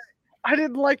guess this is. I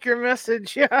didn't like your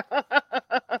message. Yeah.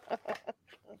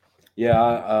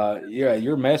 Yeah.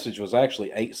 Your message was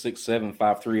actually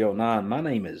 867-5309. My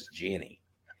name is Jenny,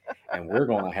 and we're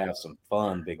going to have some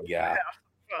fun, big guy.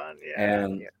 Fun, yeah.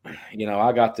 And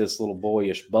I got this little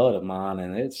boyish bud of mine,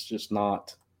 and it's just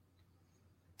not.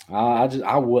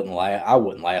 I wouldn't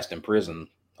last in prison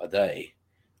a day.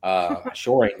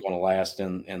 Sure ain't going to last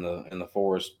in the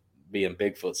forest being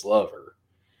Bigfoot's lover.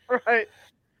 Right.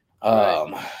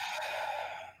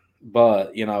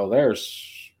 But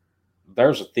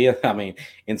there's a thing. I mean,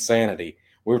 insanity.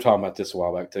 We were talking about this a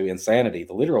while back too. Insanity.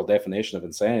 The literal definition of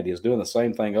insanity is doing the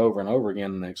same thing over and over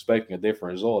again and expecting a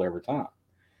different result every time.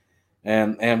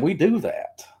 And we do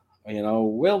that.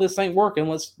 Well, this ain't working.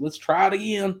 Let's try it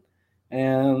again.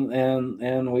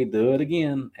 And we do it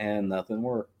again, and nothing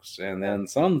works. And then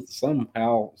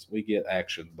somehow we get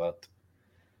action, but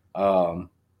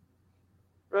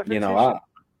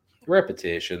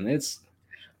repetition. It's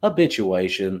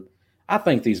habituation. I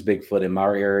think these Bigfoot in my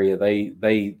area,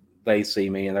 they see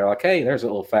me and they're like, hey, there's a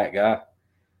little fat guy.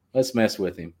 Let's mess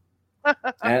with him.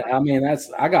 And I mean,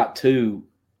 I got two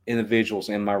individuals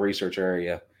in my research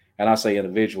area, and I say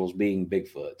individuals being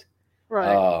Bigfoot.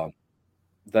 Right.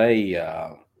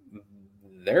 They're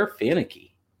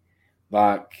finicky.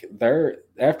 Like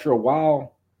after a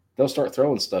while, they'll start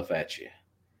throwing stuff at you.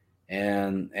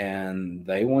 And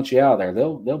they want you out there.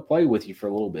 They'll play with you for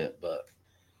a little bit, but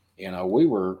we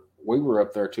were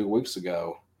up there 2 weeks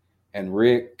ago, and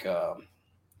Rick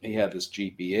he had this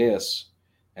GPS,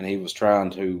 and he was trying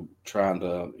to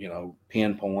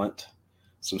pinpoint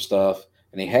some stuff,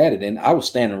 and he had it in. I was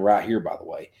standing right here, by the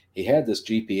way. He had this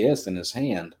GPS in his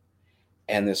hand,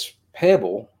 and this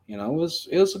pebble, it was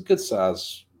a good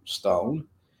size stone,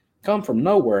 come from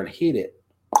nowhere and hit it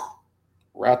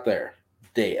right there,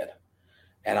 dead.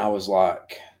 And I was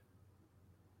like,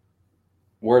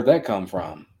 where'd that come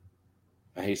from?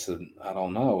 And he said, I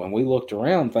don't know. And we looked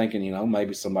around thinking,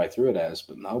 maybe somebody threw it at us,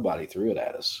 but nobody threw it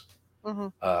at us. Mm-hmm.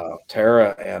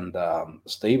 Tara and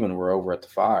Stephen were over at the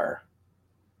fire.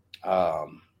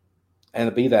 And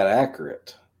to be that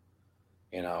accurate,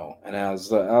 and I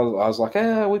was like,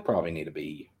 we probably need to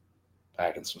be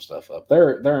packing some stuff up.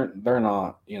 They're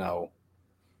not,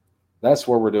 that's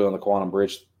where we're doing the Quantum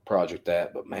Bridge project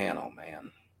at, but man, oh man.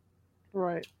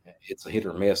 Right. It's a hit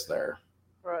or miss there.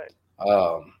 Right.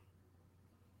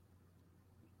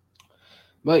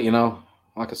 But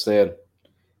like I said,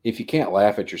 if you can't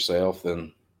laugh at yourself,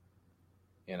 then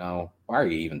why are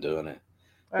you even doing it?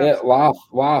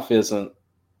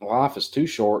 Life is too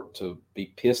short to be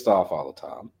pissed off all the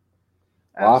time.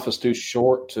 Absolutely. Life is too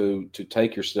short to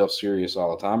take yourself serious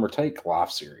all the time or take life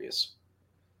serious.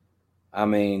 I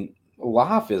mean,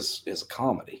 life is a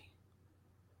comedy.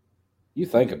 You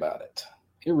think about it.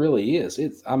 It really is.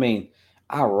 Ironic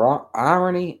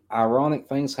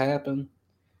things happen.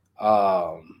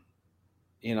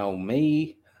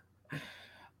 Me,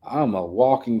 I'm a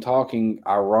walking, talking,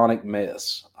 ironic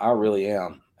mess. I really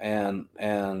am. And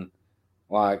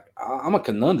like, I'm a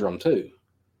conundrum too.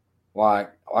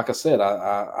 Like I said,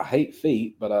 I hate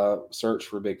feet, but I search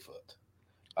for Bigfoot.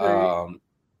 Right.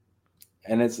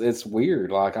 And it's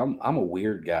weird. Like I'm a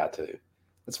weird guy too.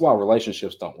 That's why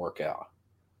relationships don't work out.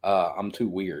 I'm too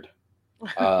weird.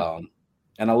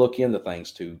 And I look into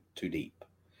things too deep.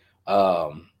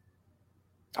 I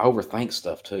overthink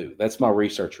stuff too. That's my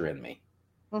researcher in me.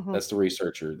 Mm-hmm. That's the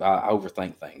researcher. I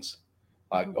overthink things.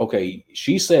 Like, mm-hmm. Okay,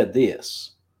 she said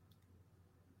this,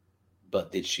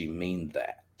 but did she mean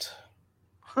that?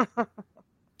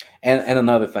 and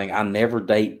another thing, I never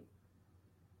date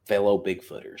fellow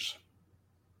Bigfooters.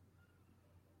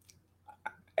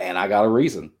 And I got a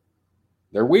reason.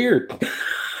 They're weird.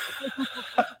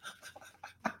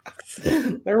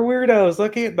 They're weirdos. I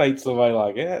can't date somebody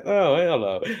like that. Oh, hell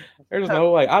no. There's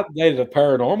no way. I dated a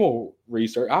paranormal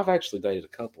researcher. I've actually dated a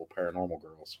couple of paranormal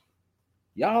girls.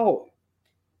 Y'all,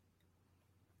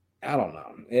 I don't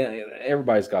know.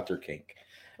 Everybody's got their kink.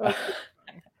 Okay.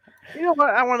 You know what?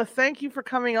 I want to thank you for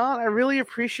coming on. I really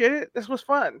appreciate it. This was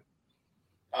fun.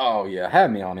 Oh, yeah.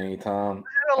 Have me on anytime.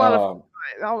 I had a lot of fun.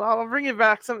 I'll bring you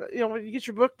back. When you get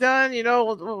your book done,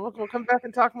 we'll come back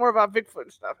and talk more about Bigfoot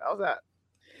and stuff. How's that?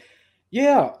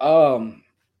 Yeah.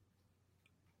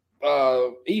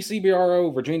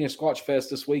 ECBRO Virginia Squatch Fest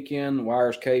this weekend,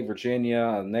 Wires Cave,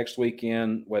 Virginia. Next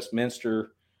weekend,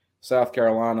 Westminster, South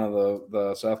Carolina,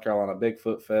 the South Carolina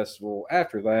Bigfoot Festival.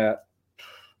 After that,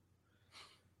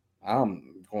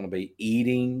 I'm going to be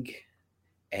eating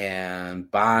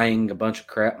and buying a bunch of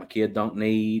crap my kid don't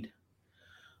need.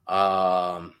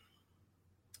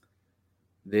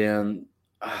 Then,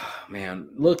 man,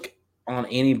 look on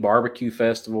any barbecue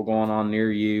festival going on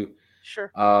near you.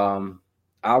 Sure.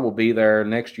 I will be there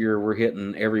next year. We're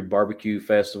hitting every barbecue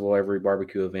festival, every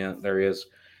barbecue event there is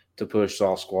to push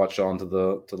Sasquatch onto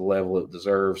the level it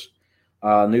deserves.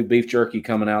 New beef jerky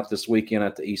coming out this weekend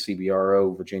at the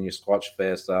ECBRO Virginia Squatch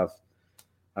Fest. I've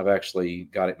actually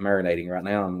got it marinating right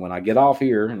now, and when I get off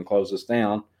here and close this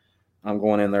down, I'm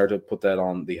going in there to put that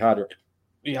on the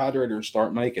dehydrator and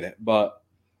start making it. But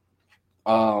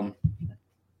Cook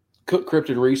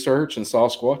Cryptid Research and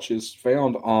Sasquatch is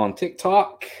found on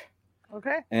TikTok.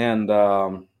 Okay. And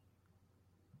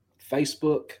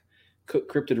Facebook.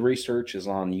 Cook Cryptid Research is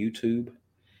on YouTube.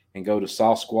 And go to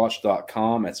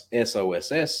Sasquatch.com. That's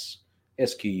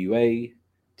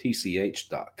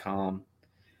SOSSSQUATCH.com.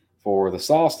 For the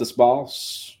Solstice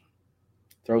Boss,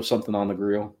 throw something on the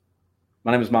grill.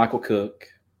 My name is Michael Cook.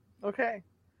 Okay.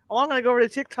 Well, I'm going to go over to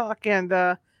TikTok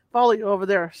and follow you over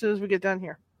there as soon as we get done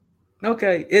here.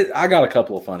 Okay. I got a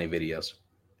couple of funny videos.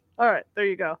 All right. There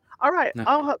you go. All right.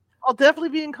 No. I'll definitely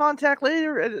be in contact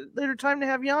later at a later time to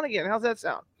have you on again. How's that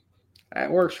sound? That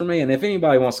works for me. And if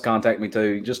anybody wants to contact me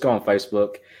too, just go on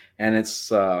Facebook. And it's,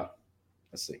 let's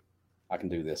see. I can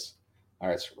do this. All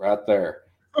right. It's right there.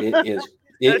 It is.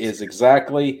 It is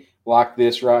exactly like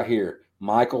this right here.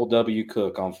 Michael W.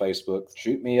 Cook on Facebook.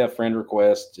 Shoot me a friend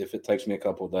request. If it takes me a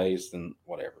couple of days, then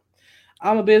whatever.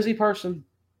 I'm a busy person.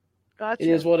 Gotcha. It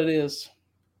is what it is.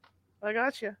 I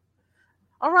got you.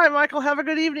 All right, Michael. Have a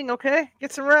good evening, okay?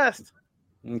 Get some rest.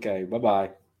 Okay.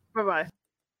 Bye-bye. Bye-bye.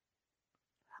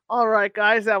 All right,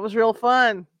 guys. That was real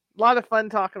fun. A lot of fun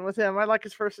talking with him. I like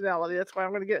his personality. That's why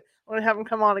I'm going to have him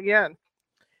come on again.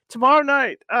 Tomorrow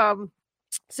night,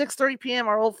 6:30 p.m.,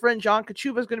 our old friend John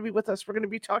Kachuba is going to be with us. We're going to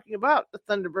be talking about the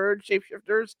Thunderbird,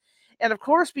 shapeshifters, and of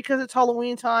course, because it's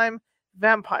Halloween time,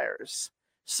 vampires.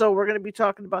 So we're going to be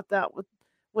talking about that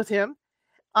with him.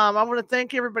 I want to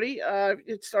thank everybody.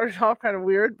 It started off kind of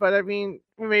weird, but I mean,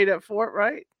 we made up for it,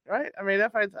 right? Right? I made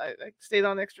up. I stayed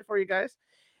on extra for you guys.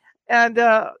 And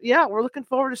yeah, we're looking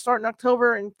forward to starting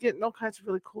October and getting all kinds of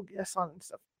really cool guests on and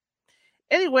stuff.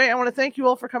 Anyway, I want to thank you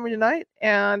all for coming tonight.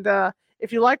 And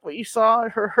if you like what you saw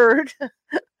or heard,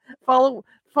 follow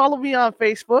follow me on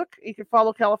Facebook. You can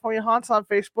follow California Haunts on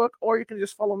Facebook, or you can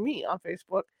just follow me on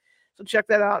Facebook. So check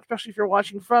that out, especially if you're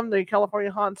watching from the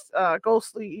California Haunts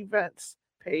Ghostly Events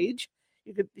page.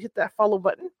 You could hit that follow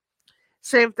button.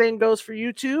 Same thing goes for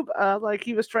YouTube, like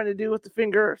he was trying to do with the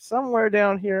finger somewhere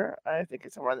down here. I think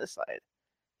it's somewhere on this side.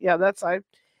 Yeah, that side.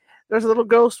 There's a little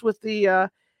ghost with the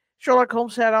Sherlock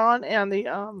Holmes hat on and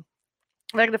the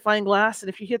magnifying glass. And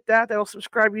if you hit that, that'll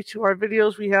subscribe you to our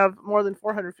videos. We have more than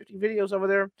 450 videos over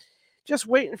there just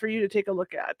waiting for you to take a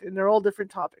look at. And they're all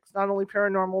different topics, not only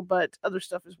paranormal, but other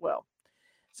stuff as well.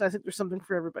 So I think there's something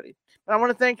for everybody. But I want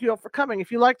to thank you all for coming.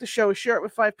 If you like the show, share it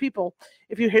with 5 people.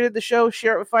 If you hated the show,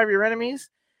 share it with 5 of your enemies.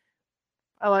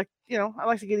 I like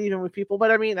to get even with people, but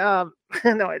I mean, no,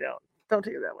 I don't. Don't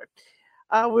take it that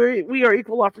way. We are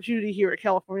equal opportunity here at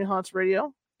California Haunts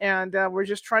Radio, and we're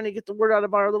just trying to get the word out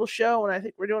about our little show, and I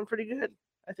think we're doing pretty good.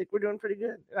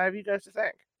 And I have you guys to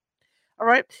thank. All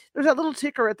right, there's that little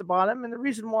ticker at the bottom, and the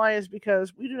reason why is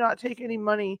because we do not take any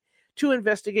money to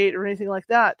investigate or anything like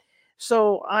that.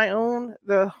 So I own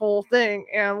the whole thing,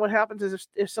 and what happens is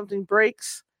if something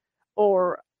breaks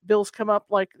or bills come up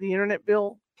like the internet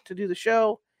bill to do the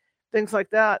show, things like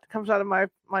that comes out of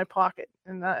my pocket,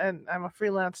 and I'm a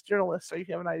freelance journalist, so you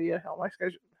have an idea how my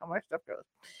stuff goes,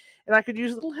 and I could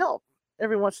use a little help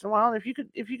every once in a while. And if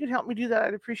you could help me do that,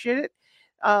 I'd appreciate it.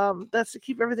 That's to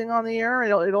keep everything on the air.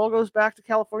 It all goes back to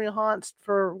California Haunts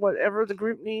for whatever the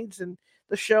group needs and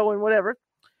the show and whatever.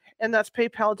 And that's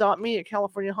paypal.me at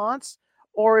California Haunts.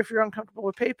 Or if you're uncomfortable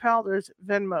with PayPal, there's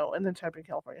Venmo, and then type in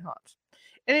California Haunts.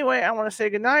 Anyway, I want to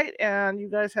say goodnight, and you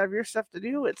guys have your stuff to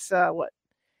do. It's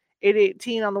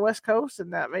 8:18 on the West Coast,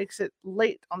 and that makes it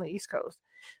late on the East Coast.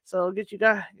 So you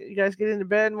guys get into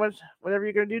bed, and whatever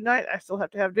you're going to do tonight. I still have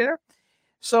to have dinner.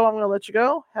 So I'm going to let you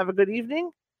go. Have a good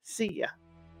evening. See ya.